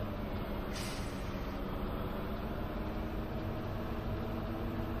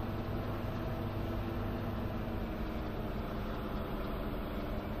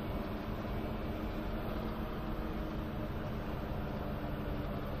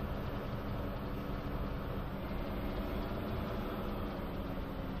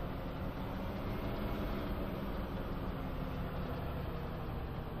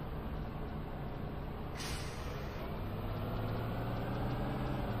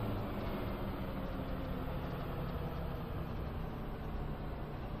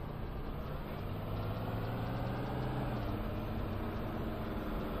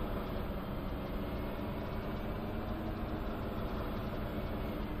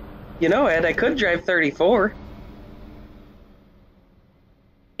 You know, Ed, I could drive 34.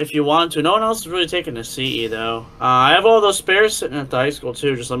 If you want to. No one else is really taking the CE, though. I have all those spares sitting at the high school,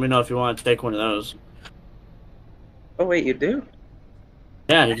 too. Just let me know if you want to take one of those. Oh wait, you do?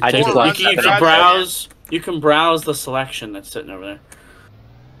 Yeah, you can, I take just it. lost You can 70 browse. You can browse the selection that's sitting over there.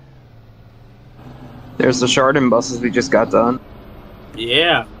 There's the Chardon buses we just got done.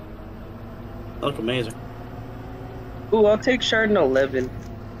 Yeah. Look amazing. Ooh, I'll take Chardon 11.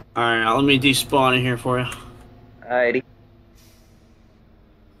 Alright, let me despawn in here for you. Alrighty.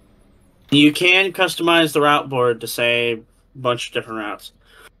 You can customize the route board to say a bunch of different routes.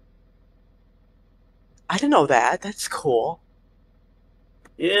 I didn't know that. That's cool.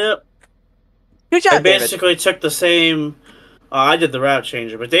 Yep. Good job, I David. basically took the same. I did the route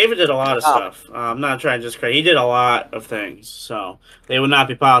changer, but David did a lot of stuff. I'm not trying to just credit. He did a lot of things, so they would not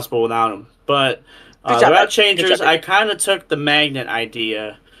be possible without him. But Good the job, route Ed. Good changers, job, I David. kind of took the magnet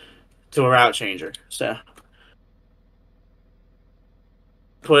idea to a route changer. So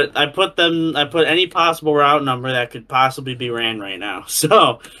I put any possible route number that could possibly be ran right now.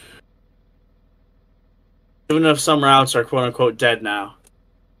 So even if some routes are quote unquote dead now.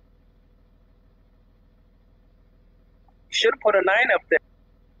 You should have put a 9 up there.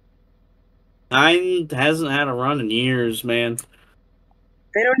 9 hasn't had a run in years, man.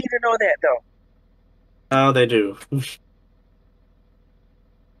 They don't need to know that though. Oh, they do.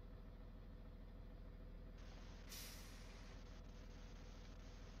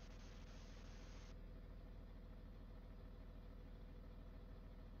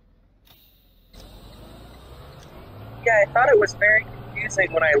 Yeah, I thought it was very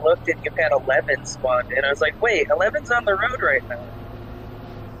confusing when I looked and you had 11 spawned in. I was like, wait, 11's on the road right now.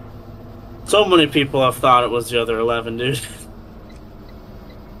 So many people have thought it was the other 11, dude.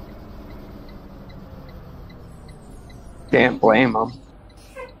 Can't blame them.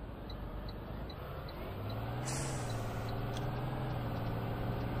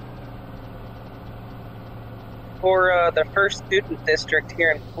 For the first student district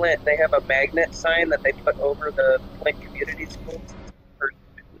here in Flint, they have a magnet sign that they put over the Flint Community Schools. Do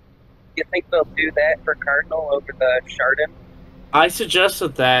you think they'll do that for Cardinal over the Chardon? I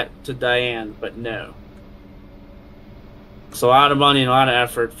suggested that to Diane, but no. It's a lot of money and a lot of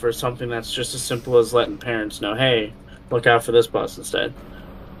effort for something that's just as simple as letting parents know, hey, look out for this bus instead.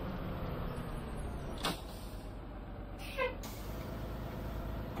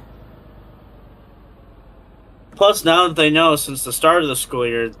 Plus, now that they know since the start of the school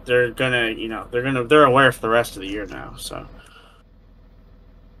year, they're aware for the rest of the year now, so.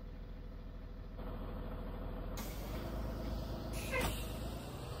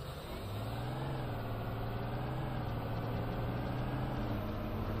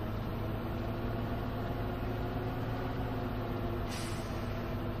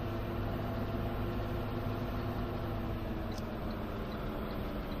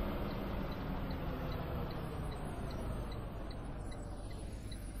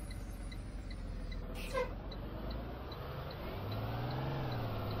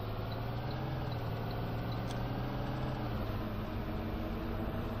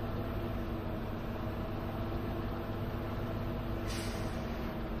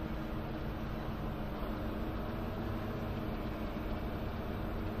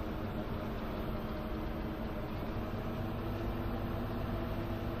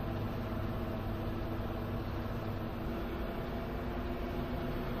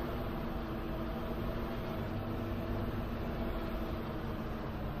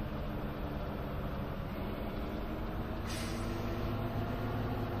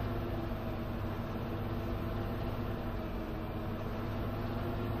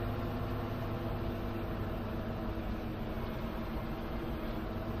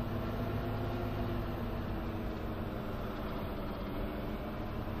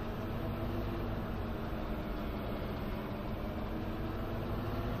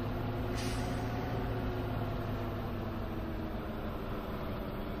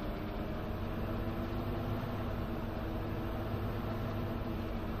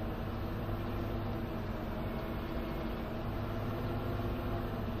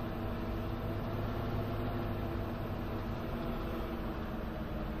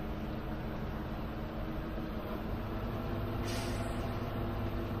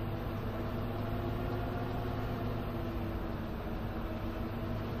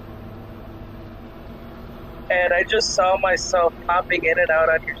 And I just saw myself popping in and out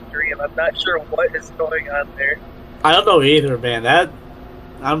on your stream. I'm not sure what is going on there. I don't know either, man. That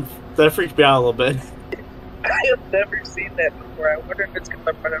freaked me out a little bit. I have never seen that before. I wonder if it's because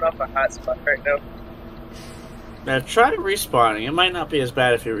I'm running off a hotspot right now. Now try respawning. It might not be as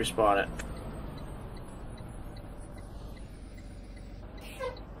bad if you respawn it.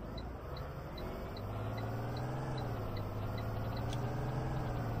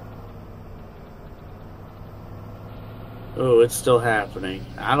 Oh, it's still happening.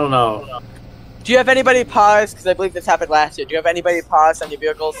 I don't know. Do you have anybody paused? Because I believe this happened last year. Do you have anybody paused on your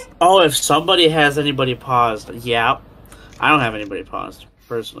vehicles? Oh, if somebody has anybody paused, yeah. I don't have anybody paused,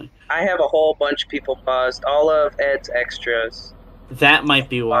 personally. I have a whole bunch of people paused. All of Ed's extras. That might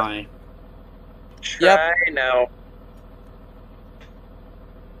be why. Try now.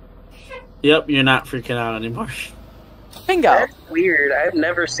 Yep, you're not freaking out anymore. Bingo. That's weird. I've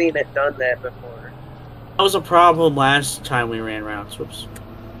never seen it done that before. That was a problem last time we ran routes. Whoops.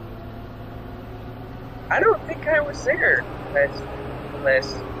 I don't think I was there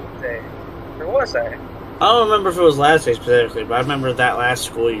last day. Or was I? I don't remember if it was last day specifically, but I remember that last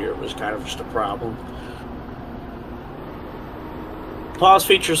school year was kind of just a problem. Pause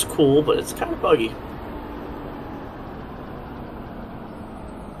feature's cool, but it's kind of buggy.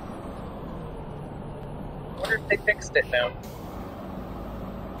 I wonder if they fixed it now.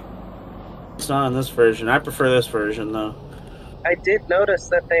 It's not on this version. I prefer this version, though. I did notice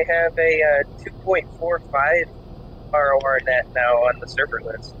that they have a 2.45 ROR net now on the server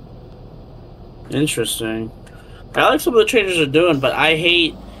list. Interesting. I like some of the changes they're doing, but I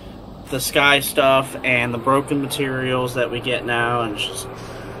hate the sky stuff and the broken materials that we get now, and it's just...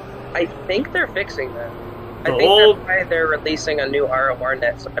 I think they're fixing that. I The think old- that's why they're releasing a new ROR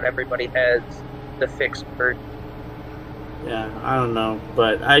net so that everybody has the fixed version. Yeah, I don't know,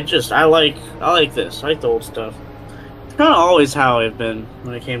 but I like this. I like the old stuff. It's kind of always how I've been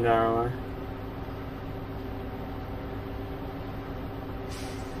when it came to ROR.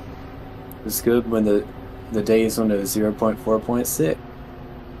 It was good when the days when it was 0.4.6.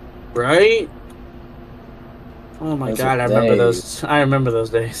 Right? Oh my Those god, were I remember days. those. I remember those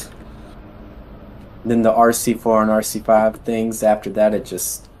days. Then the RC4 and RC5 things, after that, it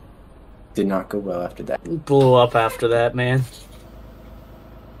just did not go well after that. To Blew up after that, man.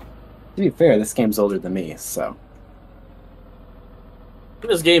 be fair, this game's older than me, so.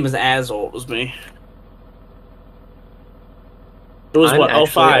 This game is as old as me. It was I'm what, actually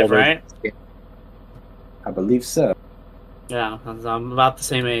 05, older. right? I believe so. Yeah, I'm about the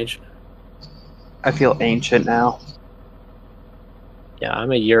same age. I feel ancient now. Yeah,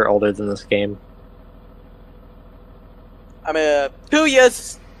 I'm a year older than this game. I'm 2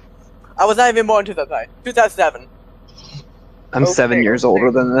 years. I was not even born in 2007. I'm Okay. 7 years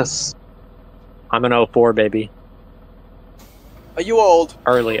older than this. I'm an 04 baby. Are you old?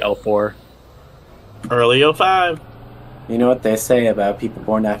 Early 04. Early 05. You know what they say about people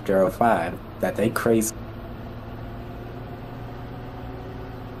born after 05? That they crazy.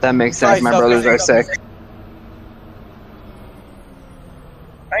 That makes sense. My brothers are sick.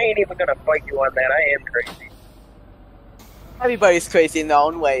 I ain't even gonna fight you on that. I am crazy. Everybody's crazy in their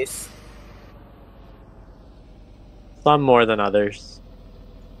own ways. Some more than others.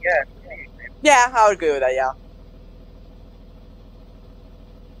 Yeah. Yeah, I would agree with that, yeah.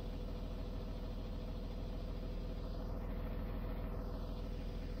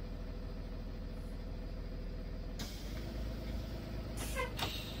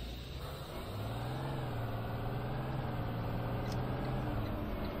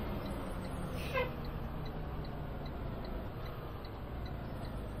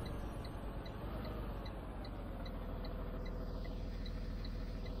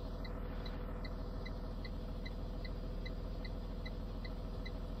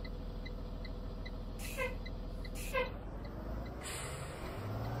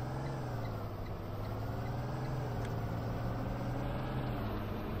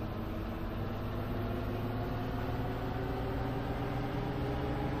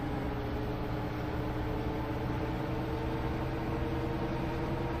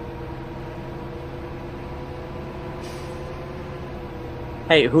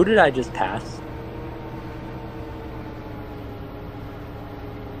 Hey, who did I just pass?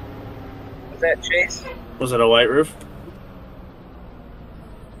 Was that Chase? Was it a white roof?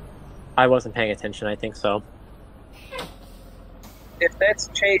 I wasn't paying attention, I think so. If that's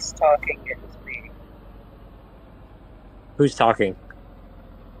Chase talking, it was me. Who's talking?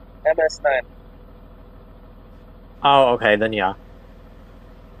 MS9. Oh, okay, then yeah.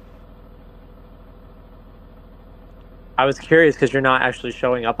 I was curious because you're not actually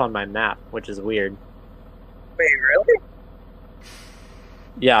showing up on my map, which is weird. Wait, really?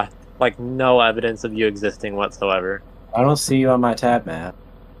 Yeah, like no evidence of you existing whatsoever. I don't see you on my tab map.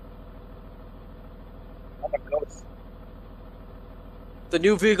 I'm a ghost. The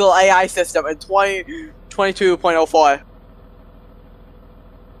new vehicle AI system in 2022.04.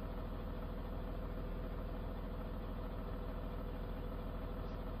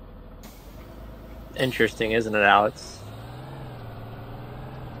 Interesting, isn't it, Alex?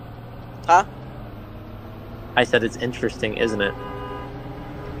 Huh? I said it's interesting, isn't it?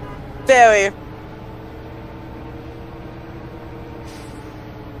 Very.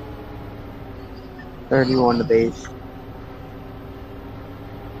 $31 to base.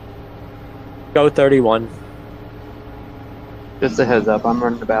 Go 31. Just a heads up, I'm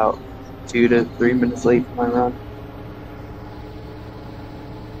running about 2 to 3 minutes late for my run.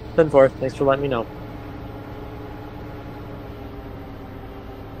 10-4. Thanks for letting me know.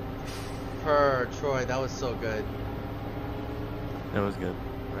 Per Troy, that was so good. It was good.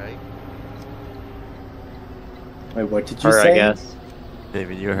 Right? Wait, what did you Her, say? I guess.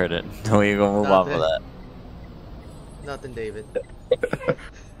 David, you heard it. No, you're gonna move on with that. Nothing, David.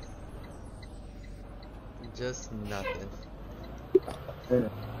 Just nothing.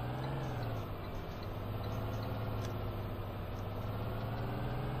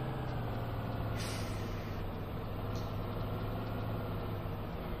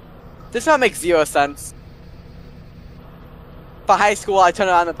 This one makes zero sense. For high school, I turn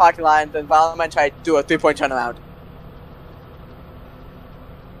around in the parking lot, and then for elementary, I do a 3-point turnaround.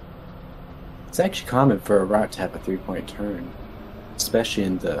 It's actually common for a route to have a 3-point turn, especially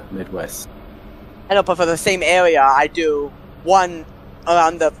in the Midwest. I know, but for the same area, I do one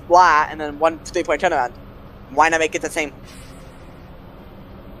around the flat and then one 3-point turnaround. Why not make it the same?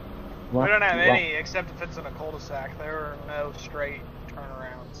 We don't have any, except if it's in a cul-de-sac. There are no straight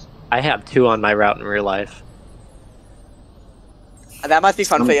turnarounds. I have 2 on my route in real life. That must be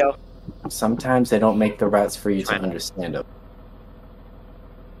fun for you. Sometimes they don't make the routes for you to understand them.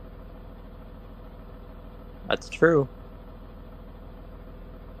 That's true.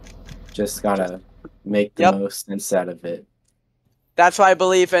 Just gotta make the most sense out of it. That's why I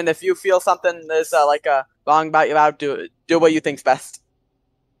believe in if you feel something is like wrong about your route, do what you think's best.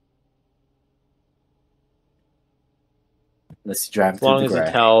 Unless you drive As through long the as you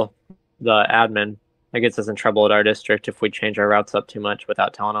grass. tell the admin, that gets us in trouble at our district if we change our routes up too much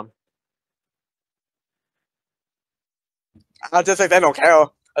without telling them. I'll just like they don't care.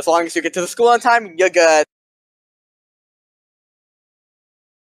 As long as you get to the school on time, you're good.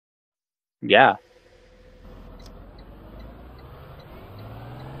 Yeah.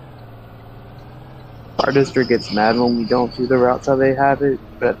 Our district gets mad when we don't do the routes how they have it,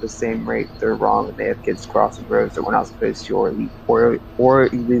 but at the same rate, they're wrong and they have kids crossing roads that we're not supposed to or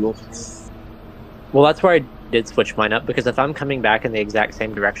illegal. Well, that's where I did switch mine up, because if I'm coming back in the exact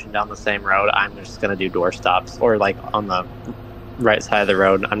same direction down the same road, I'm just going to do door stops, or like on the right side of the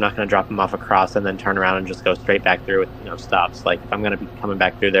road. I'm not going to drop them off across and then turn around and just go straight back through with no stops. Like, if I'm going to be coming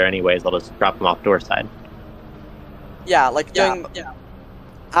back through there anyways, I'll just drop them off door side. Yeah, like doing. Yeah.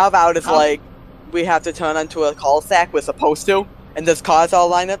 How about if like we have to turn onto a cul-de-sac we're supposed to, and there's cars all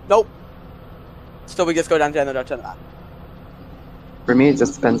lined up? Nope. So we just go down to the end of the turnaround. For me, it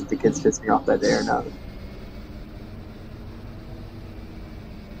just depends if the kids piss me off that day or not.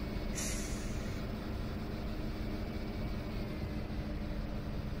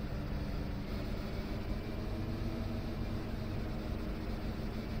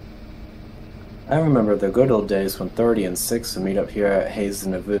 I remember the good old days when 30 and 6 would meet up here at Hayes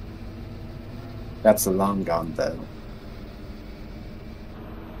and Nauvoo. That's long gone, though.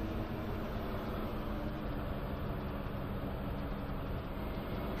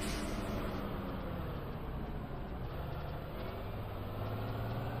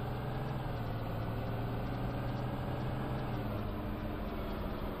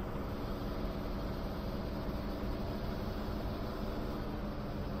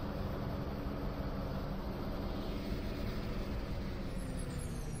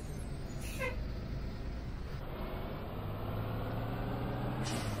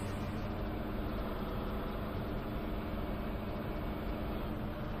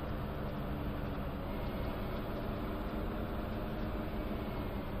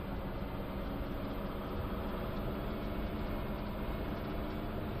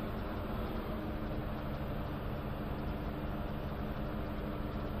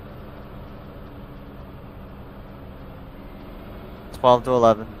 $12 to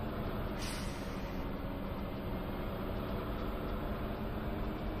 $11.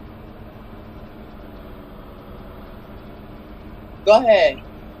 Go ahead.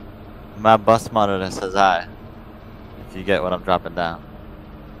 My bus monitor says hi. If you get what I'm dropping down.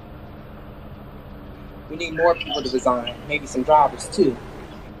 We need more people to design. Maybe some drivers too.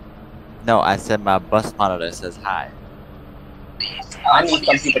 No, I said my bus monitor says hi. I need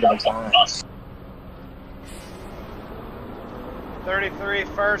some people to design. 33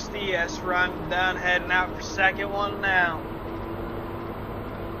 first ES run done, heading out for second one now.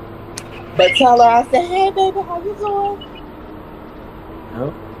 But tell her I said, hey baby, how you doing?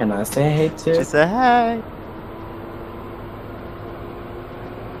 Oh, can I say hey too? She said hi.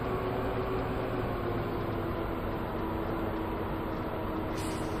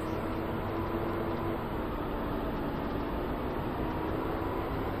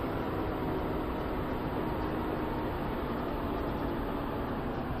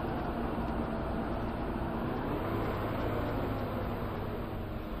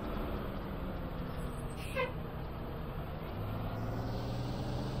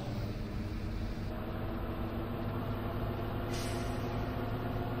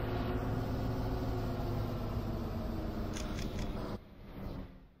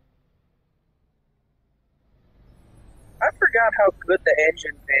 forgot how good the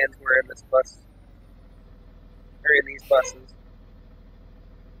engine fans were in this bus. Or in these buses.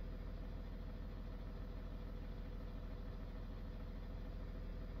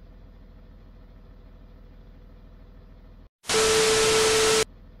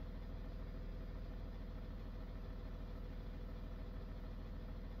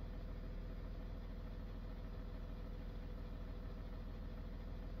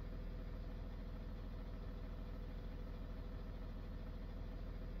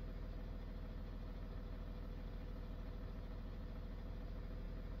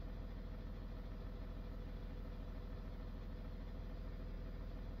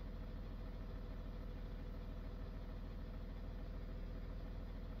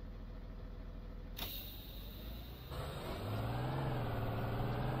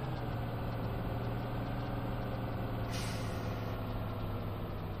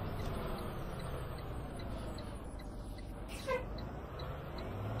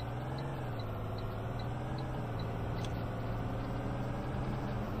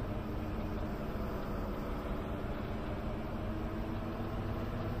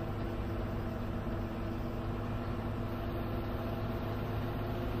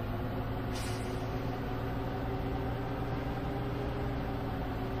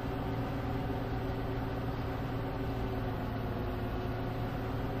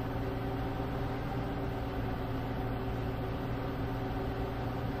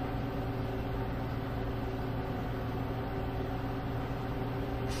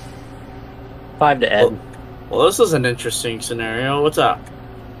 Five to Ed. Well, this is an interesting scenario. What's up?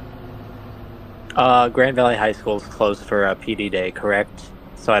 Grand Valley High School is closed for PD day, correct?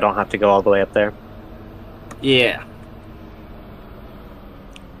 So I don't have to go all the way up there? Yeah.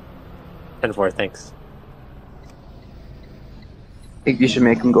 10-4, thanks. I think you should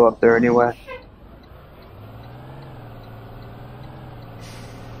make him go up there anyway.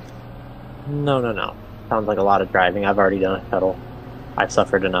 No. Sounds like a lot of driving. I've already done a pedal. I've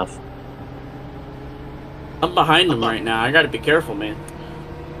suffered enough. I'm behind him right now. I gotta be careful, man.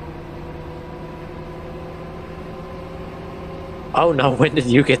 Oh no, when did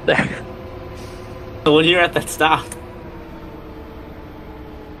you get there? When you're at that stop.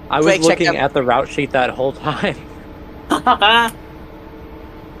 I was looking at the route sheet that whole time. That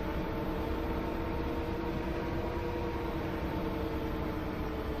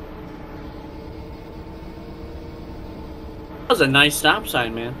was a nice stop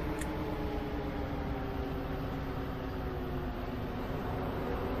sign, man.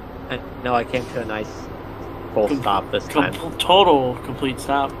 No, I came to a nice full stop this time. Total complete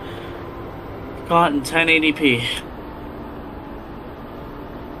stop. Got in 1080p.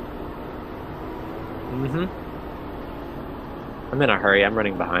 Mm-hmm. I'm in a hurry. I'm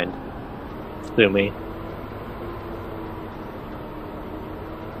running behind. Sue me.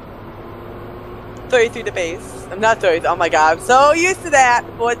 33 to base. I'm not 30. Oh my god, I'm so used to that.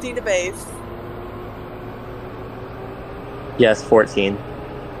 14 to base. Yes, 14.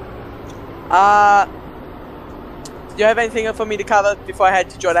 Do you have anything for me to cover before I head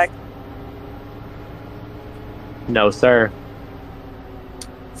to Jordak? No, sir.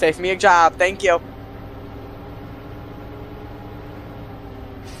 Save me a job, thank you.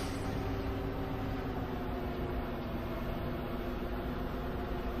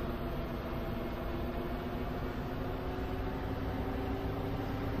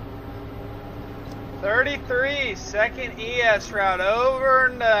 Second ES route over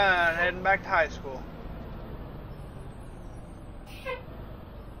and done. Heading back to high school.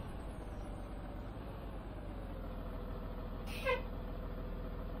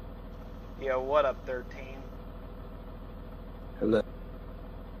 Yo, what up, 13? Hello.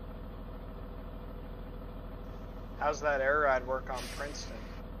 How's that air ride work on Princeton?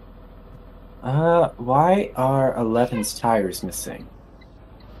 Why are 11's tires missing?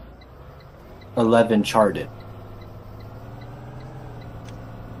 11 charted.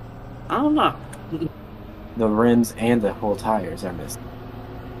 I don't know. The rims and the whole tires are missing.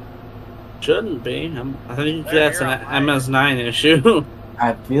 Shouldn't be. I think that's an MS9 issue.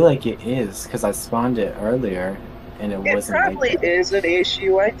 I feel like it is, because I spawned it earlier, and it wasn't probably like that. is an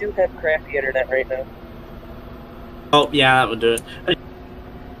issue. I do have crappy internet right now. Oh, yeah, that would do it.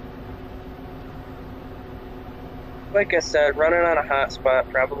 Like I said, running on a hotspot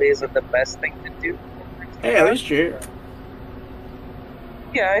probably isn't the best thing to do. Hey, at least you're...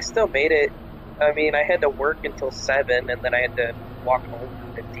 Yeah, I still made it. I mean, I had to work until 7, and then I had to walk home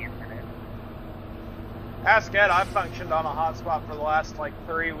for 15 minutes. Ask Ed, I functioned on a hotspot for the last,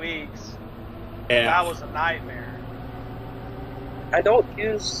 3 weeks. Yeah. That was a nightmare. I don't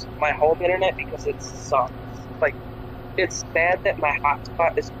use my home internet because it sucks. It's bad that my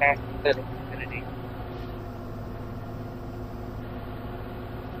hotspot is faster than Infinity.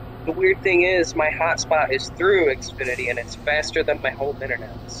 The weird thing is, my hotspot is through Xfinity and it's faster than my home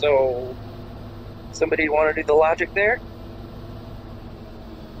internet. So, somebody want to do the logic there?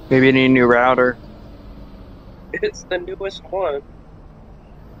 Maybe you need a new router. It's the newest one.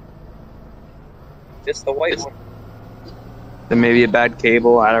 It's the white one. Then maybe a bad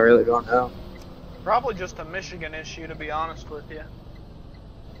cable. I really don't know. Probably just a Michigan issue, to be honest with you.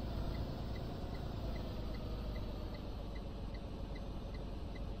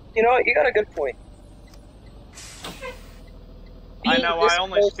 You know what? You got a good point. I know, I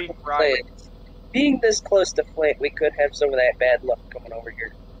only speak right. Being this close to Flint, we could have some of that bad luck coming over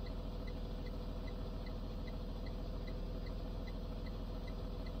here.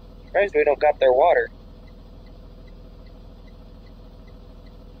 Surprised we don't got their water.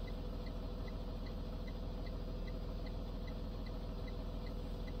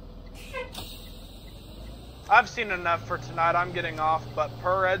 I've seen enough for tonight. I'm getting off, but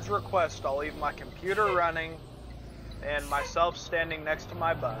per Ed's request, I'll leave my computer running and myself standing next to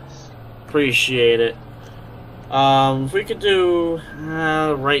my bus. Appreciate it. If we could do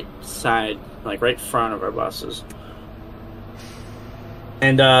right side, like right front of our buses.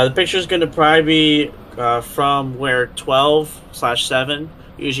 And the picture's going to probably be from where 12/7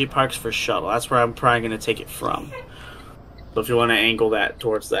 usually parks for shuttle. That's where I'm probably going to take it from. So if you want to angle that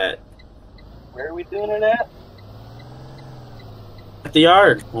towards that. Where are we doing it at? At the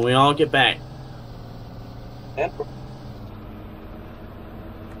yard, when we all get back. And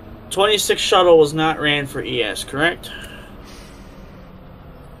 26 shuttle was not ran for ES, correct?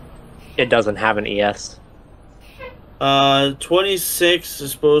 It doesn't have an ES. 26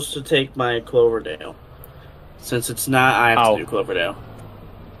 is supposed to take my Cloverdale. Since it's not, I have to do Cloverdale.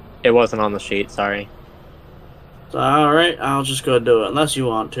 It wasn't on the sheet, sorry. So, alright, I'll just go do it, unless you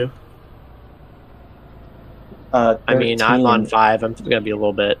want to. I mean, I'm on 5. I'm going to be a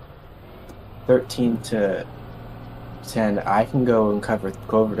little bit. 13 to 10. I can go and cover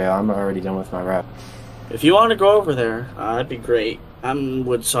Cloverdale. I'm already done with my rep. If you want to go over there, that'd be great. I'm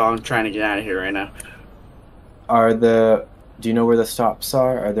Woodsaw trying to get out of here right now. Do you know where the stops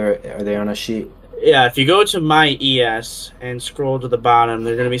are? Are they on a sheet? Yeah, if you go to my ES and scroll to the bottom,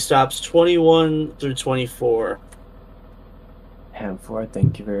 they're going to be stops 21 through 24. Ham4,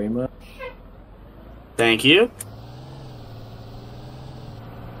 thank you very much. Thank you.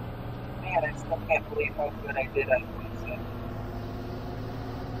 man, I still can't believe how good I did on Wednesday.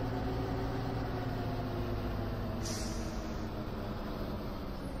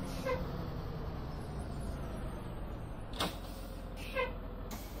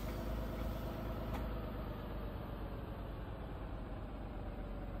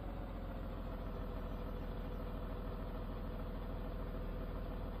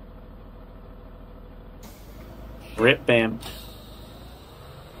 Rip Bam.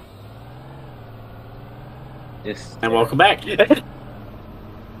 Yes. And welcome back. Did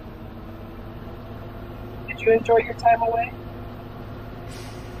you enjoy your time away?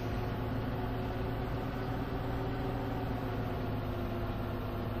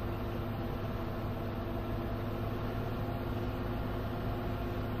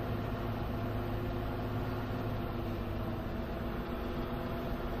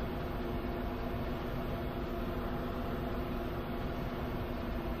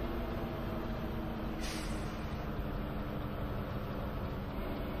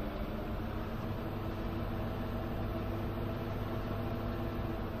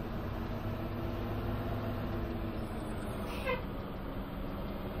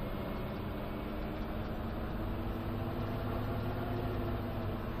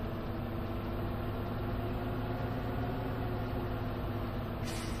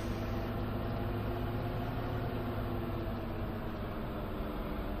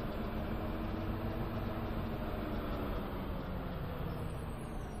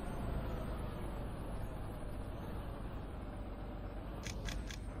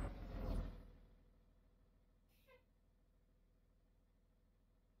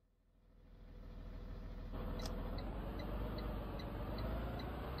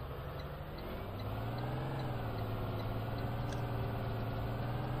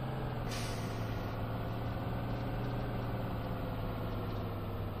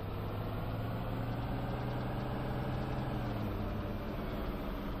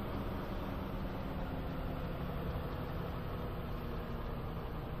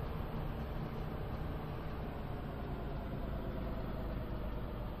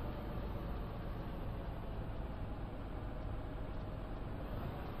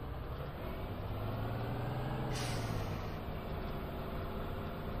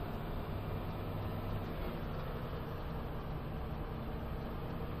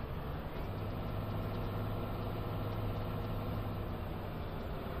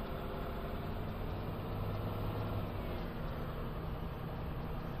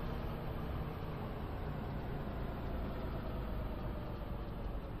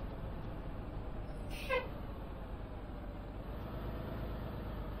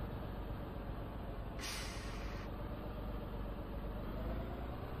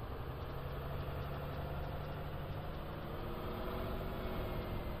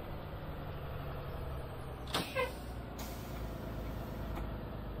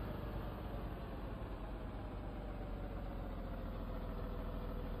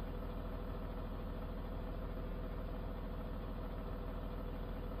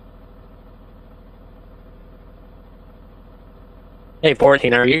 Hey,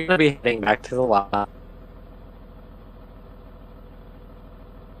 14, are you gonna be heading back to the lot?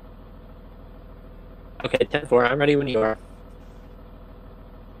 Okay, 10-4, I'm ready when you are.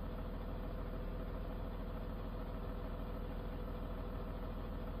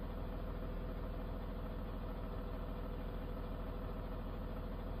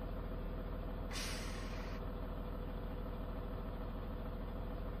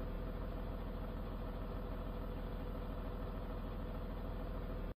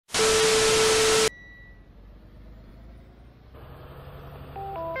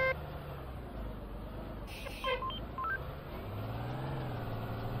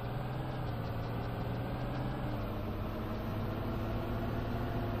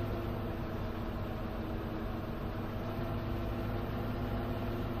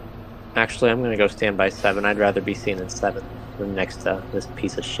 Actually, I'm gonna go stand by 7. I'd rather be seen in 7 than next to this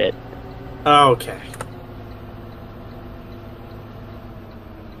piece of shit. Okay.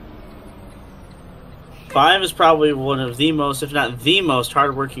 Five is probably one of the most, if not the most,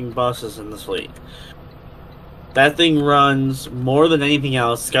 hardworking buses in the fleet. That thing runs more than anything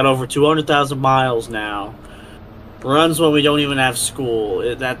else. It's got over 200,000 miles now. Runs when we don't even have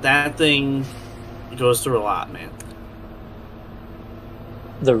school. That thing goes through a lot, man.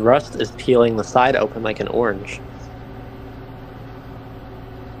 The rust is peeling the side open like an orange.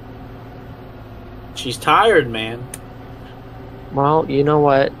 She's tired, man. Well, you know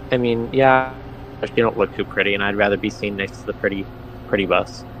what? I mean, yeah, she don't look too pretty, and I'd rather be seen next to the pretty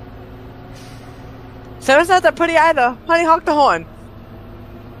bus. Seven's not that pretty either. Honey, honk the horn.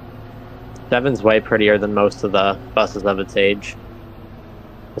 7's way prettier than most of the buses of its age.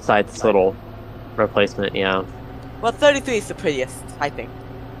 Besides this little replacement, yeah. Well, 33 is the prettiest, I think.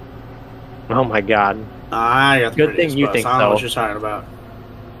 Oh my god. I got the Good thing you bus. think I don't know so. what you're talking about.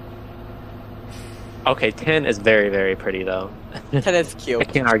 Okay, 10 is very, very pretty though. 10 is cute. I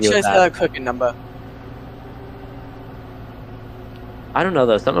can't argue with Just that. a cooking number. I don't know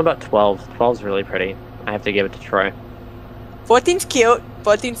though, something about 12. 12's really pretty. I have to give it to Troy. 14's cute.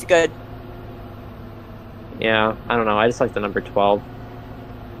 14's good. Yeah, I don't know, I just like the number 12.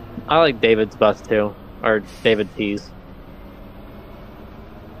 I like David's bus too. Or David T's.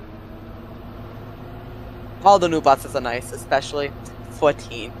 All the new buses are nice, especially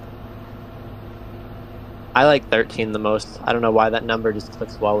 14. I like 13 the most. I don't know why that number just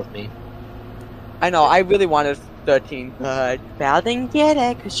clicks well with me. I know, I really wanted 13, but Val didn't get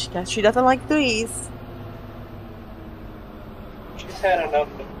it because she doesn't like 3s. She's had enough.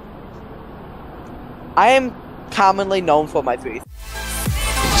 I am commonly known for my 3s.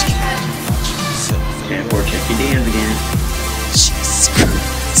 Okay, or check your DMs again. Jesus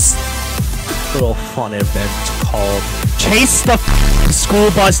Christ. Little fun event called Chase the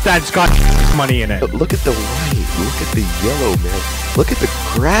School Bus That's Got Money in It. Look at the white, look at the yellow, man. Look at the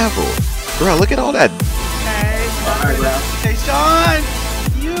gravel. Bro, look at all that. Hey, Sean!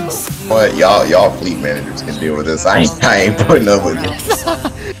 You! What y'all fleet managers can deal with this. I ain't putting up with it.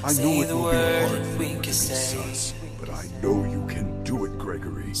 I know it will be hard for you to be sus, but I know you can do it,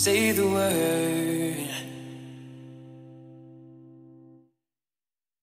 Gregory. Say the word.